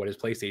speculate, what is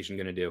PlayStation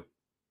going to do?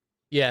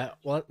 Yeah,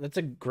 well, that's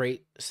a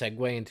great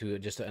segue into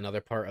just another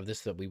part of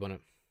this that we want to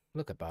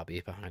look at. Bobby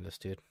behind us,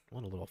 dude.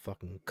 What a little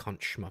fucking cunt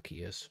schmuck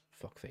he is.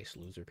 Fuckface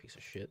loser piece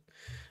of shit.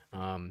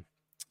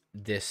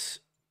 This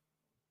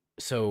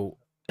so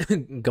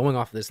going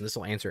off of this, and this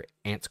will answer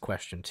Ant's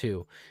question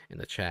too in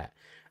the chat.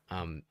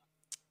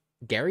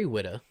 Gary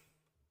Whitta,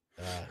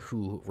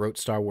 who wrote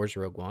Star Wars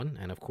Rogue One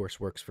and of course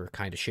works for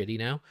Kinda Shitty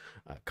now,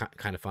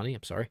 Kind of Funny,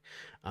 I'm sorry,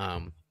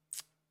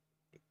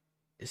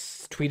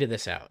 tweeted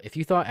this out. If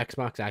you thought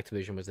Xbox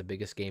Activision was the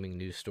biggest gaming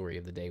news story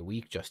of the day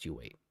week, just you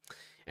wait.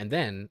 And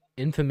then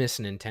infamous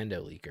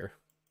Nintendo leaker,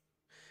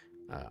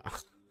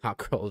 Hot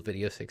Girl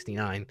Video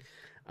 69,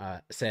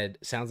 said,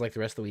 sounds like the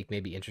rest of the week may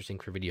be interesting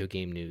for video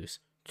game news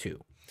too.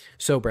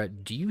 So,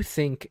 Brett, do you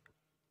think,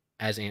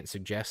 as Ant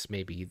suggests,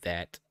 maybe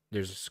that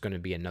there's going to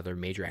be another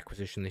major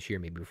acquisition this year,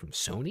 maybe from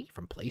Sony,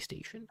 from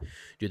PlayStation?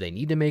 Do they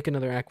need to make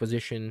another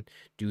acquisition?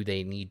 Do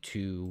they need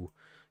to,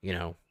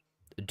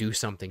 do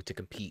something to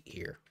compete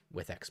here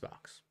with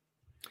Xbox?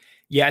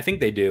 Yeah, I think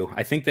they do.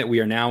 I think that we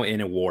are now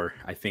in a war.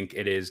 I think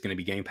it is going to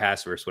be Game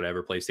Pass versus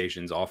whatever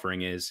PlayStation's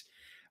offering is.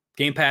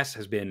 Game Pass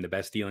has been the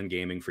best deal in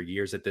gaming for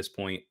years at this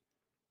point.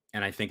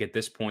 And I think at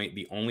this point,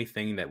 the only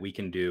thing that we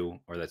can do,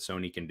 or that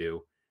Sony can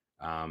do,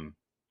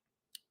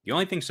 the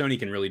only thing Sony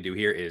can really do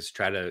here is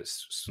try to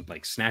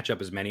snatch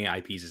up as many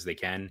IPs as they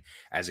can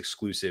as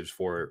exclusives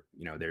for,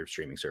 their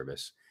streaming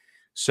service.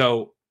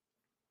 So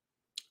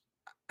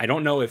I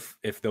don't know if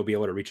they'll be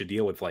able to reach a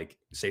deal with, like,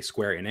 say,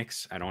 Square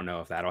Enix. I don't know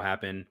if that'll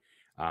happen.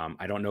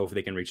 I don't know if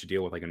they can reach a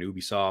deal with like an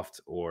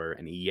Ubisoft or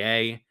an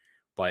EA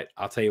But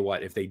I'll tell you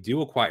what, if they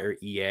do acquire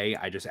EA,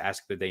 I just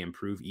ask that they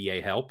improve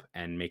EA help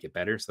and make it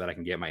better so that I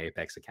can get my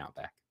Apex account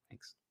back.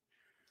 Thanks.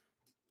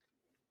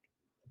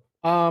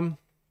 Well,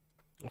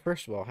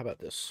 first of all, how about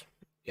this?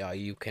 Yeah,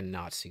 you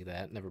cannot see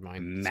that. Never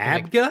mind. It's gonna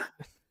make, Mabga?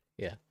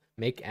 yeah,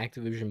 make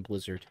Activision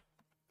Blizzard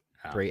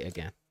Oh. great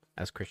again,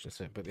 as Christian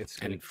said. But it's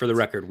gonna, And for the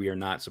record, we are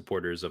not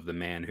supporters of the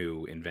man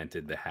who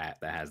invented the hat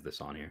that has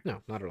this on here.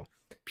 no, not at all.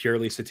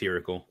 Purely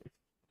satirical.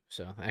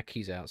 So that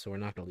key's out, so we're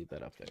not gonna leave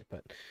that up there.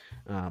 But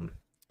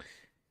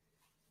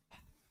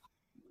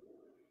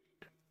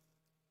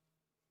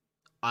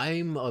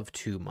I'm of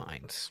two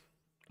minds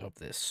of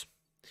this,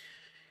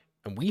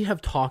 and we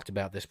have talked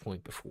about this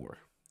point before.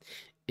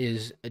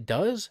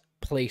 Does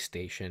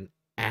PlayStation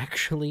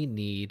actually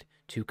need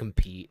to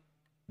compete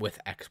with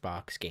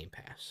Xbox Game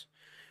Pass?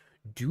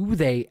 Do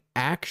they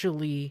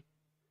actually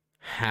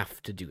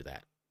have to do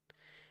that?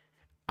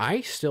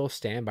 I still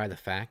stand by the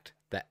fact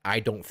that I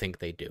don't think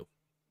they do.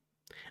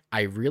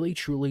 I really,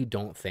 truly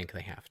don't think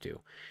they have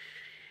to.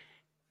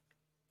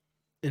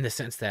 In the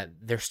sense that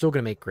they're still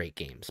going to make great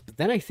games. But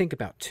then I think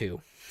about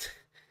two.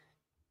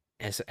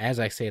 As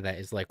I say that,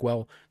 is like,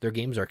 well, their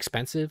games are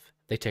expensive.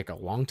 They take a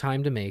long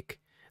time to make.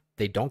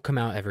 They don't come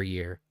out every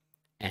year.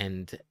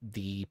 And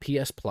the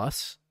PS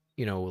Plus,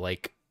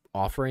 like,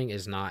 offering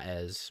is not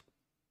as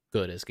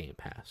good as Game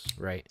Pass,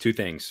 right? Two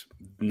things.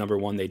 Number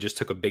one, they just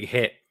took a big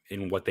hit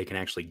in what they can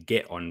actually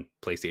get on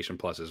PlayStation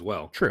Plus as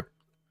well. True.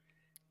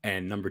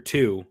 And number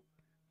two,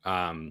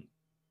 I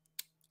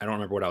don't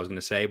remember what I was going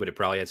to say, but it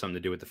probably had something to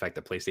do with the fact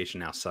that PlayStation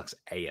now sucks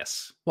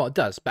ass. Well, it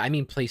does, but I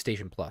mean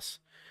PlayStation Plus.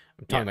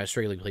 I'm talking about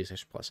strictly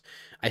PlayStation Plus.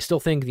 I still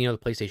think, the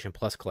PlayStation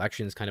Plus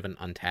collection is kind of an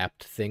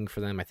untapped thing for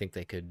them. I think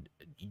they could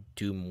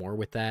do more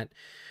with that.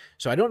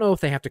 So I don't know if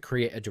they have to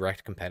create a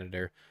direct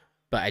competitor,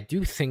 but I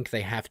do think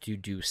they have to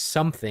do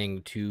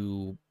something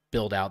to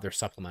build out their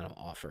supplemental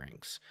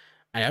offerings.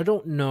 And I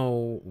don't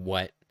know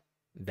what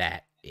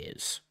that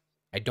is.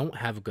 I don't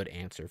have a good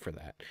answer for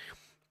that.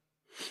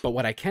 But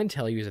what I can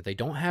tell you is that they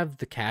don't have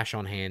the cash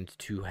on hand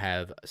to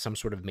have some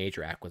sort of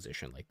major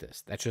acquisition like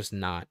this. That's just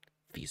not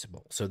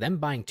feasible. So them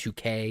buying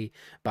 2K,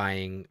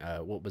 buying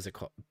what was it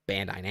called,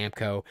 Bandai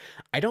Namco,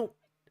 I don't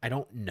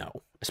know.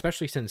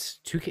 Especially since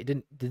 2K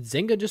did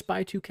Zynga just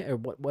buy 2K or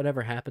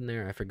whatever happened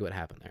there? I forget what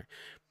happened there.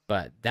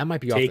 But that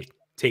might be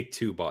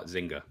Take-Two bought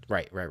Zynga.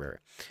 Right.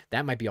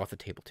 That might be off the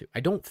table too. I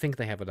don't think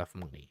they have enough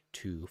money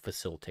to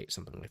facilitate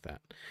something like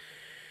that.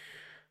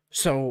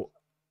 So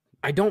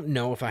I don't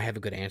know if I have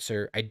a good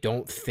answer. I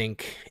don't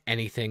think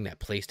anything that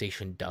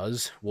PlayStation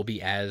does will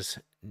be as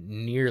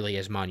nearly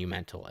as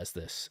monumental as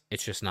this.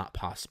 It's just not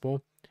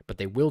possible, but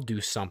they will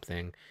do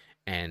something,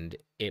 and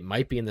it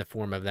might be in the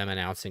form of them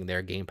announcing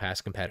their Game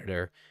Pass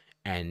competitor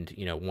and,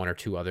 one or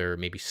two other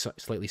maybe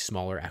slightly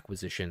smaller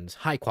acquisitions,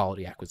 high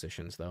quality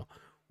acquisitions though,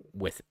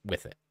 with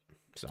it.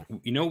 So,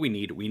 we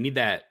need? We need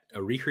a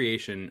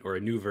recreation or a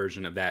new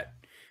version of that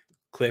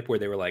clip where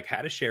they were like,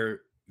 how to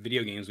share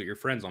video games with your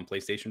friends on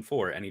PlayStation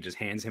 4, and he just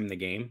hands him the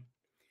game.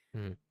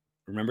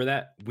 Remember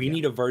that? We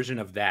need a version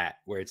of that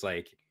where it's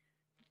like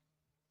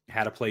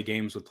how to play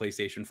games with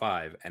PlayStation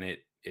 5, and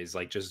it is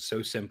like just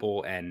so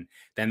simple. And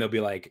then they'll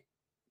be like,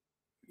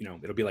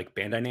 it'll be like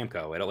Bandai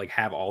Namco. It'll like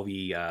have all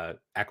the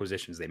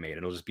acquisitions they made.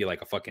 It'll just be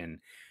like a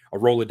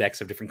Rolodex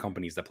of different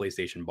companies that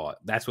PlayStation bought.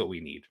 That's what we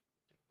need.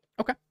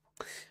 Okay.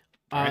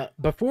 Right.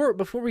 Before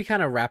we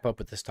kind of wrap up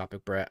with this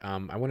topic, Brett,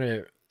 I want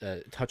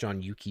to touch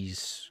on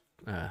Yuki's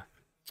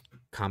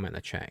comment in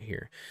the chat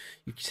here.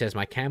 Yuki says,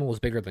 my camel is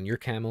bigger than your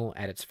camel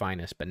at its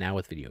finest, but now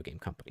with video game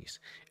companies.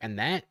 And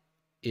that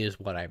is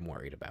what I'm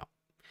worried about.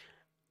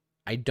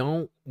 I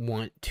don't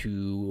want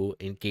to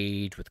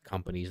engage with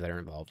companies that are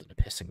involved in a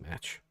pissing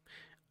match.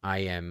 I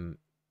am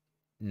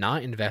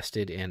not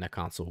invested in a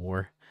console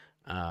war.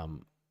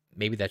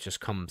 Maybe that just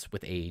comes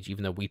with age,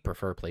 even though we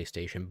prefer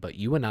PlayStation. But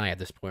you and I at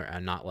this point are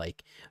not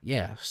like,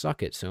 yeah,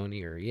 suck it,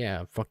 Sony, or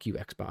yeah, fuck you,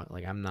 Xbox.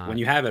 Like, I'm not. When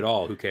you have it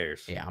all, who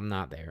cares? Yeah, I'm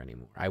not there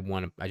anymore.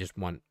 I just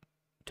want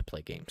to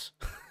play games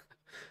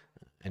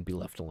and be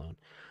left alone.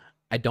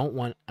 I don't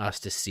want us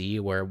to see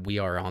where we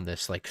are on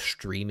this like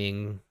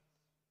streaming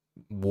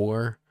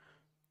war,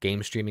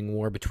 game streaming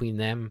war between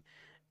them,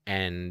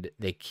 and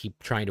they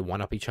keep trying to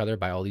one up each other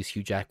by all these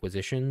huge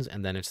acquisitions,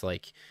 and then it's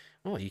like,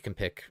 oh, you can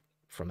pick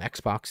from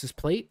Xbox's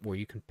plate, or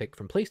you can pick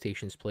from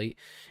PlayStation's plate,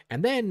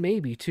 and then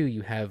maybe too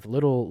you have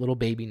little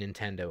baby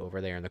Nintendo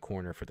over there in the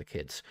corner for the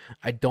kids.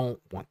 I don't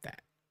want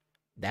that.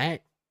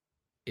 That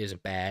is a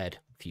bad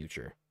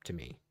future to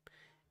me,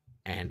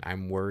 and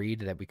I'm worried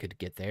that we could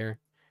get there,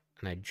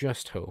 and I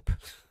just hope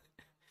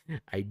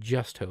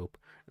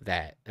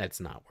that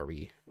that's not where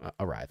we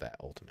arrive at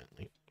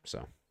ultimately.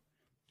 So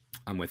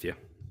I'm with you.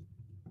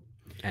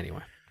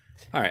 Anyway.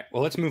 All right,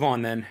 well, let's move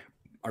on then.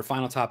 Our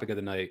final topic of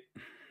the night.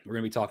 We're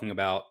going to be talking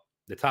about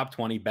the top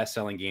 20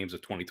 best-selling games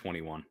of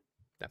 2021.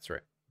 That's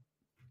right.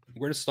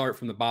 We're going to start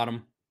from the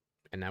bottom.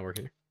 And now we're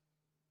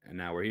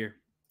here.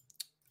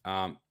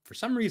 For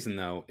some reason,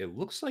 though, it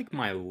looks like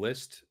my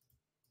list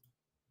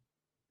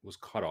was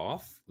cut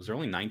off. Was there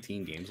only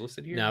 19 games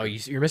listed here? No,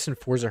 you're missing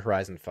Forza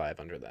Horizon 5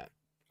 under that.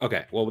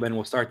 Okay, well then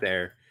we'll start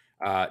there.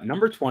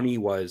 Number 20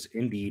 was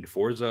indeed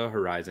Forza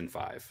Horizon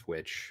 5,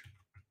 which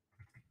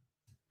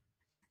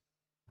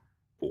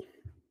cool.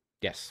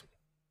 Yes.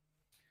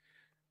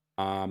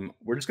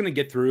 We're just gonna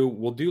get through.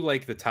 We'll do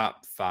like the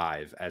top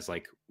 5 as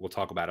like we'll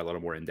talk about it a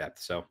little more in depth.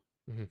 So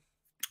Mhm.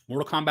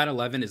 Mortal Kombat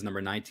 11 is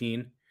number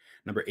 19.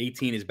 Number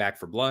 18 is Back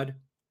for Blood.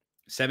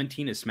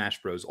 17 is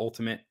Smash Bros.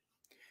 Ultimate.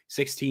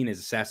 16 is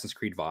Assassin's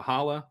Creed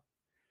Valhalla.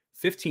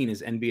 15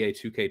 is NBA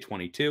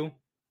 2K22.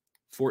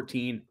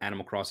 14,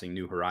 Animal Crossing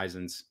New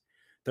Horizons.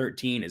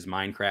 13 is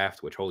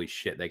Minecraft, which holy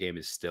shit, that game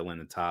is still in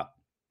the top.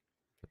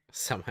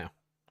 Somehow.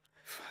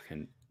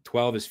 Fucking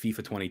 12 is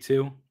FIFA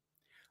 22.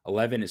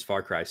 11 is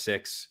Far Cry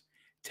 6.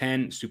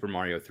 10, Super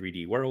Mario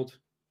 3D World.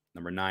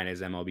 Number 9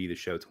 is MLB The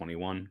Show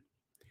 21.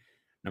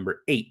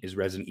 Number 8 is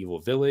Resident Evil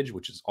Village,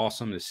 which is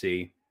awesome to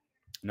see.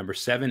 Number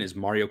 7 is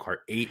Mario Kart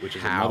 8, which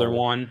is another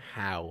one.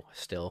 How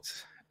still?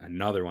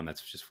 Another one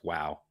that's just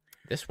wow.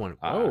 This one.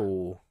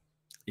 Whoa.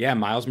 Yeah,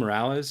 Miles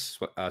Morales,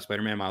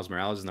 Spider-Man Miles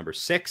Morales is number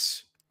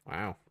 6.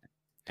 Wow.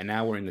 And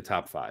now we're in the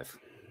top 5.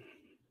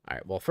 All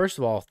right. Well, first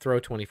of all, throw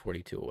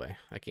 2042 away.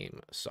 That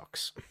game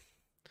sucks.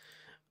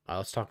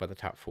 Let's talk about the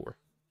top 4.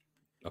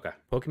 Okay.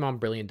 Pokemon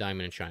Brilliant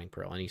Diamond and Shining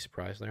Pearl. Any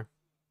surprise there?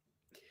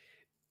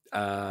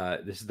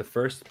 This is the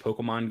first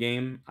Pokemon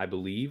game, I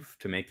believe,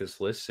 to make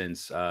this list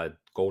since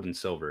Gold and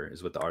Silver,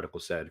 is what the article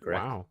said,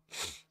 correct?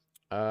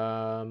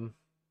 Wow.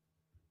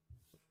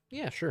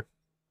 Yeah, sure.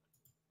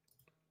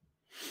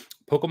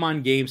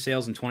 Pokemon game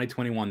sales in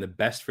 2021, the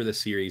best for the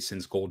series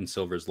since Gold and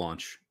Silver's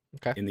launch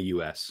in the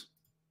US.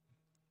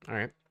 All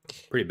right.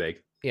 Pretty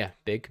big. Yeah,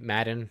 big.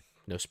 Madden,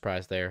 no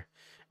surprise there.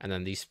 And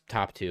then these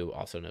top 2,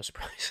 also no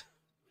surprise.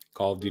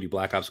 Call of Duty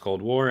Black Ops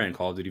Cold War and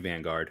Call of Duty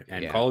Vanguard.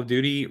 And Call of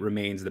Duty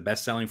remains the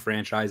best-selling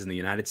franchise in the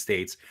United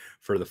States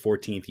for the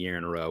 14th year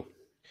in a row.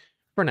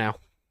 For now.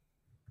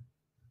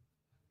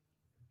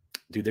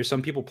 Dude, there's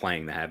some people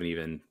playing that haven't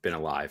even been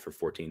alive for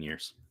 14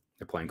 years.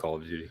 They're playing Call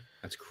of Duty.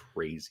 That's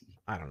crazy.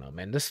 I don't know,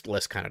 man. This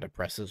list kind of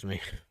depresses me.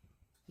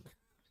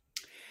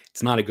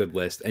 It's not a good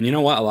list. And you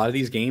know what? A lot of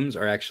these games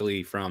are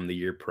actually from the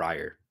year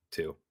prior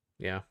too.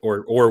 Yeah.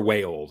 Or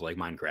way old, like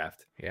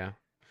Minecraft. Yeah.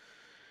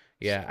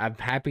 Yeah, I'm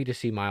happy to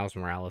see Miles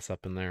Morales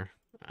up in there.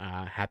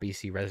 Happy to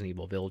see Resident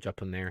Evil Village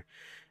up in there.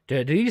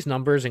 Do these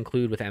numbers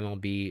include with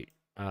MLB,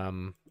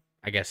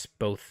 I guess,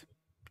 both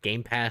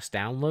Game Pass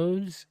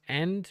downloads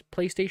and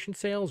PlayStation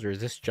sales, or is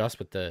this just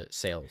with the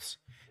sales?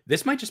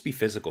 This might just be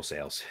physical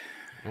sales.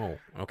 Oh,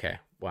 okay.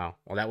 Wow.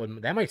 Well,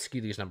 that might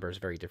skew these numbers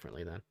very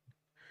differently then.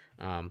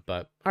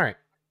 But all right.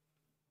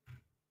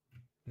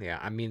 Yeah,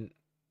 I mean,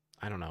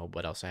 I don't know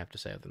what else I have to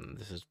say other than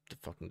this is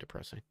fucking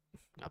depressing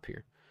up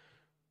here.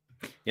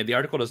 Yeah, the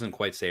article doesn't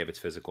quite say if it's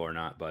physical or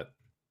not, but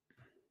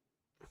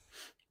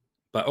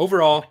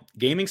overall,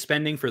 gaming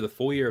spending for the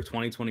full year of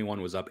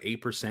 2021 was up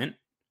 8%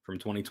 from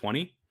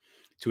 2020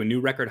 to a new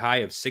record high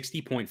of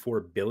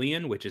 $60.4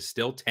 billion, which is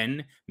still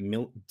 $10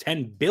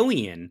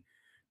 billion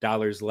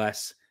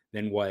less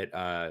than what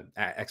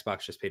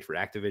Xbox just paid for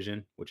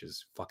Activision, which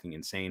is fucking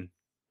insane.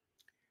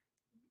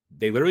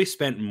 They literally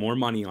spent more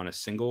money on a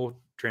single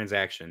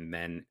transaction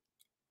than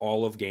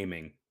all of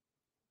gaming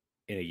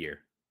in a year.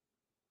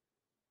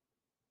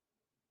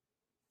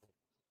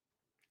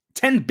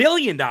 $10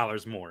 billion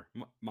more,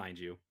 mind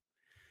you.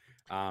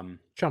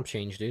 Chump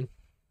change, dude.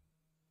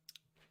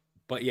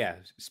 But yeah,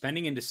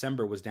 spending in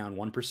December was down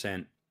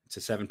 1% to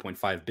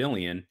 $7.5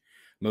 billion,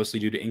 mostly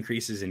due to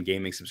increases in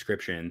gaming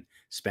subscription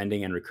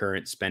spending and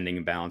recurrent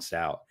spending balanced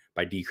out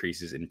by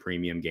decreases in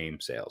premium game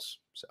sales.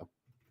 So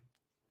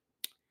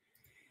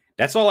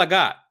that's all I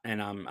got. And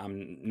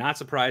I'm not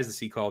surprised to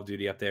see Call of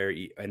Duty up there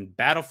and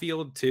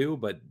Battlefield too,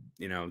 but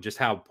you know, just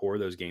how poor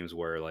those games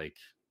were, like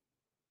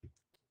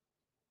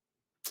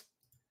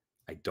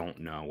I don't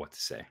know what to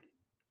say.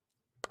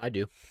 I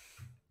do.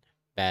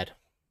 Bad.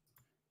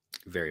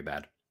 Very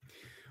bad.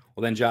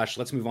 Well then, Josh,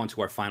 let's move on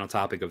to our final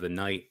topic of the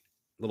night.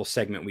 A little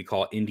segment we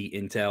call Indie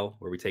Intel,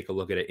 where we take a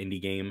look at an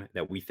indie game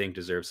that we think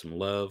deserves some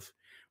love,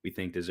 we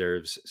think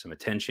deserves some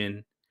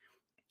attention.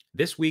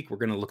 This week, we're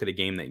going to look at a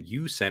game that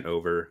you sent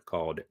over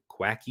called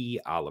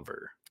Quacky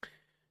Oliver.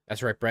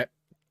 That's right, Brett.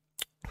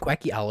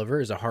 Quacky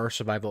Oliver is a horror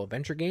survival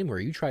adventure game where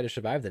you try to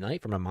survive the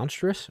night from a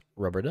monstrous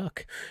rubber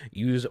duck.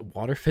 Use a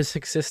water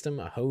physics system,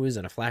 a hose,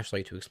 and a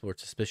flashlight to explore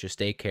suspicious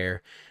daycare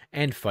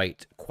and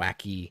fight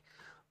Quacky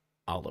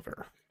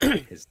Oliver.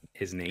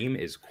 His name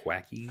is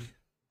Quacky Oliver.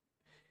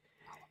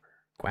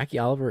 Quacky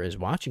Oliver is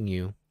watching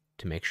you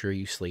to make sure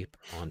you sleep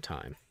on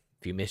time.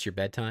 If you miss your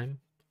bedtime,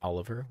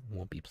 Oliver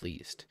won't be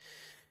pleased.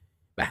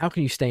 But how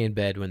can you stay in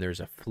bed when there's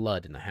a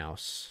flood in the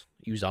house?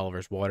 Use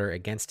Oliver's water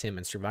against him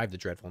and survive the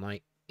dreadful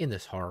night in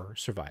this horror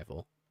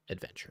survival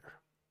adventure.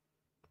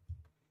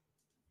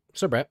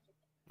 So, Brett,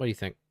 what do you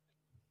think?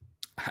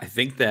 I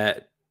think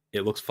that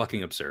it looks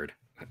fucking absurd.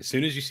 As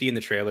soon as you see in the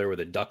trailer where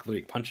the duck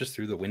literally punches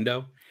through the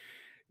window,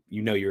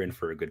 you know you're in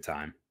for a good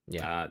time.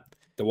 Yeah.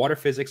 The water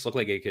physics look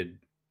like it could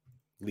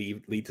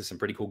lead to some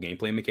pretty cool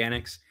gameplay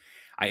mechanics.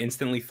 I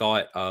instantly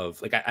thought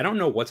of, like, I don't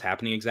know what's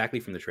happening exactly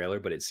from the trailer,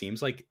 but it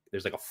seems like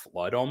there's like a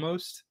flood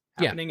almost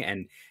Yeah.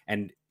 happening,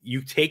 and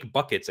you take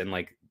buckets and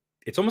like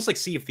it's almost like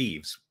Sea of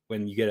Thieves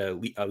when you get a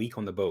leak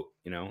on the boat,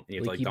 you know, and you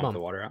have to like Leaky dump bum. the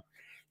water out.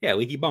 Yeah,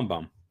 leaky bum,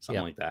 something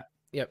Yep. like that.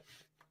 Yep.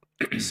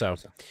 So,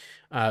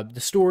 the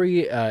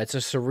story, it's a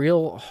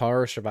surreal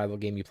horror survival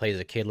game you play as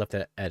a kid left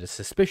at a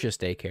suspicious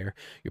daycare.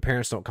 Your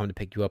parents don't come to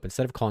pick you up.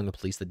 Instead of calling the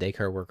police, the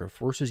daycare worker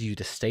forces you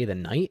to stay the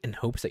night in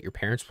hopes that your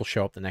parents will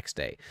show up the next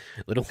day.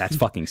 That's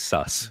fucking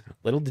sus.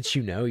 Little did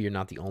you know, you're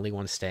not the only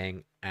one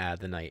staying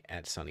the night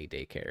at Sunny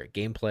Daycare.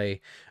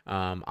 Gameplay,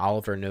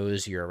 Oliver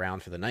knows you're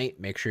around for the night.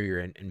 Make sure you're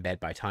in bed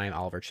by time.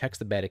 Oliver checks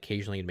the bed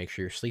occasionally to make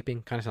sure you're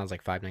sleeping. Kind of sounds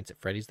like Five Nights at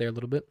Freddy's there a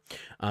little bit.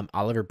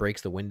 Oliver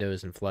breaks the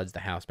windows and floods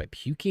the house by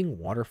puking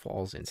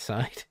waterfalls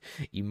inside.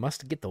 You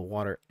must get the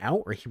water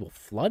out or he will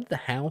flood the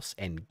house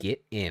and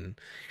get in.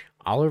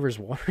 Oliver's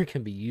water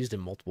can be used in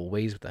multiple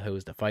ways with the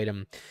hose to fight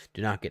him.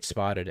 Do not get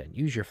spotted and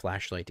use your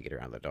flashlight to get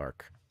around the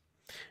dark.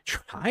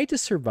 Try to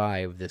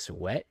survive this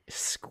wet,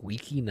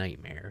 squeaky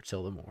nightmare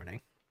till the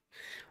morning.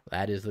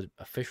 That is the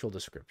official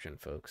description,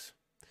 folks.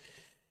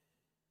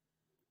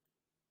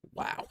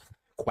 Wow.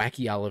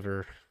 Quacky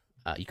Oliver.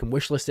 You can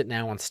wishlist it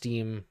now on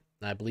Steam.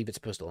 I believe it's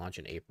supposed to launch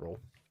in April.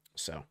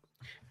 So,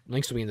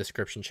 links will be in the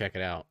description. Check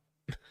it out.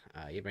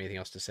 You have anything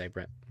else to say,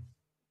 Brett?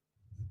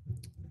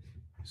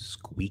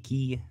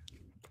 Squeaky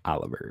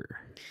Oliver.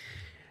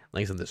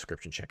 Links in the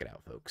description. Check it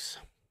out, folks.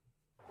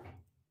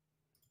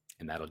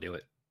 And that'll do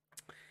it.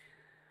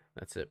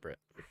 That's it, Brett.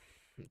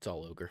 It's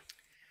all ogre.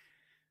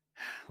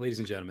 Ladies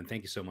and gentlemen,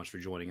 thank you so much for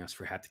joining us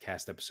for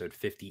Hapticast episode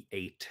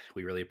 58.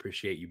 We really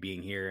appreciate you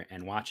being here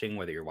and watching,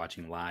 whether you're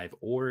watching live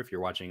or if you're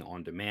watching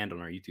on demand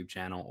on our YouTube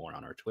channel or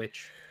on our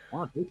Twitch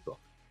or on Facebook.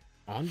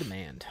 On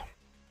demand.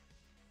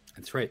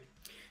 That's right.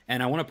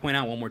 And I want to point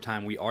out one more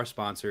time, we are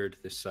sponsored.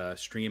 This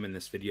stream and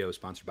this video is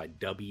sponsored by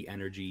W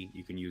Energy.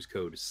 You can use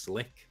code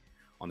SLICK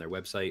on their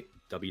website,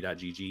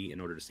 w.gg, in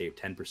order to save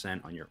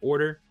 10% on your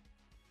order.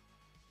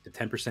 The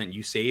 10%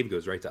 you save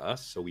goes right to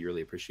us, so we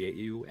really appreciate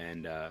you.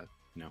 And if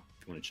you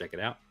want to check it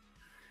out,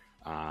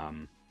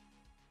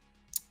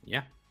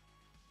 yeah,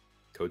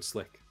 code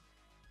SLICK.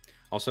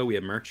 Also, we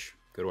have merch.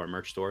 Go to our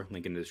merch store,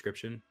 link in the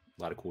description.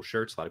 A lot of cool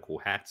shirts, a lot of cool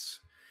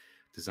hats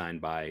designed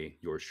by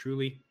yours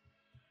truly.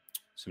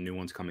 Some new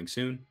ones coming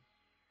soon.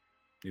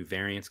 New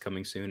variants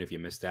coming soon if you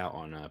missed out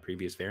on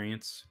previous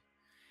variants.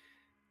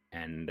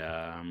 And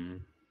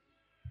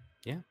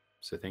yeah,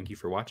 so thank you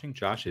for watching.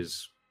 Josh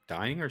is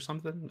dying or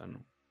something. I don't know.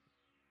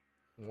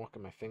 I'm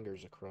walking my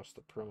fingers across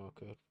the promo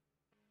code.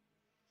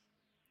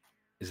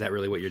 Is that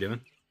really what you're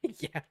doing?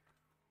 Yeah.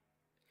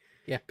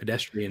 Yeah.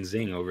 Pedestrian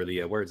zing over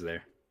the words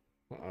there.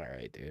 All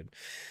right, dude.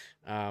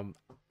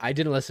 I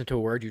didn't listen to a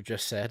word you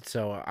just said,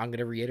 so I'm going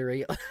to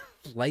reiterate.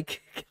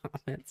 Like,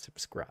 comment,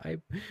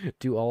 subscribe,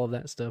 do all of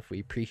that stuff.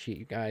 We appreciate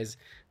you guys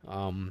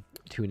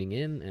tuning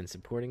in and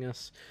supporting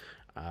us.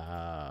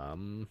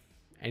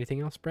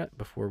 Anything else, Brett,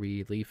 before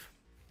we leave?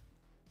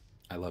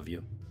 I love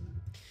you.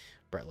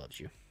 Brett loves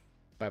you.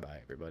 Bye-bye,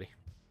 everybody.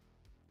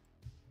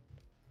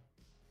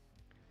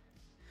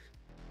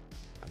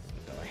 I'm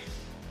gonna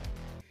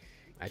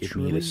die. Give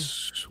me the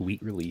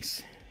sweet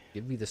release.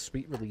 Give me the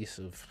sweet release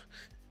of...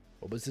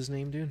 What was his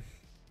name, dude?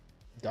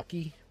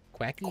 Ducky?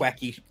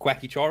 Quacky?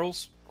 Quacky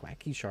Charles?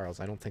 Quacky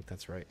Charles. I don't think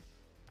that's right.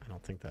 I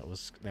don't think that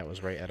was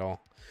right at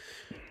all.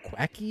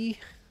 Quacky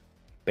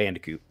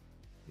Bandicoot.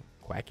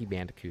 Quacky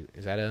Bandicoot.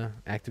 Is that a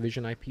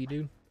Activision IP,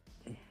 dude?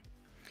 It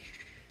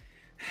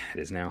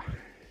is now.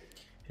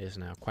 It is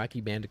now.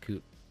 Quacky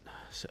Bandicoot.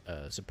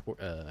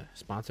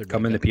 Sponsored.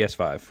 Come in the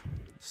PS5.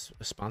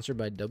 Sponsored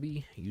by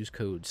W. Use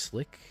code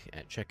SLICK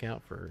at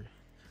checkout for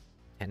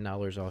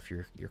 $10 off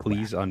your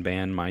Please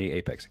unban my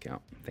Apex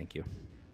account. Thank you.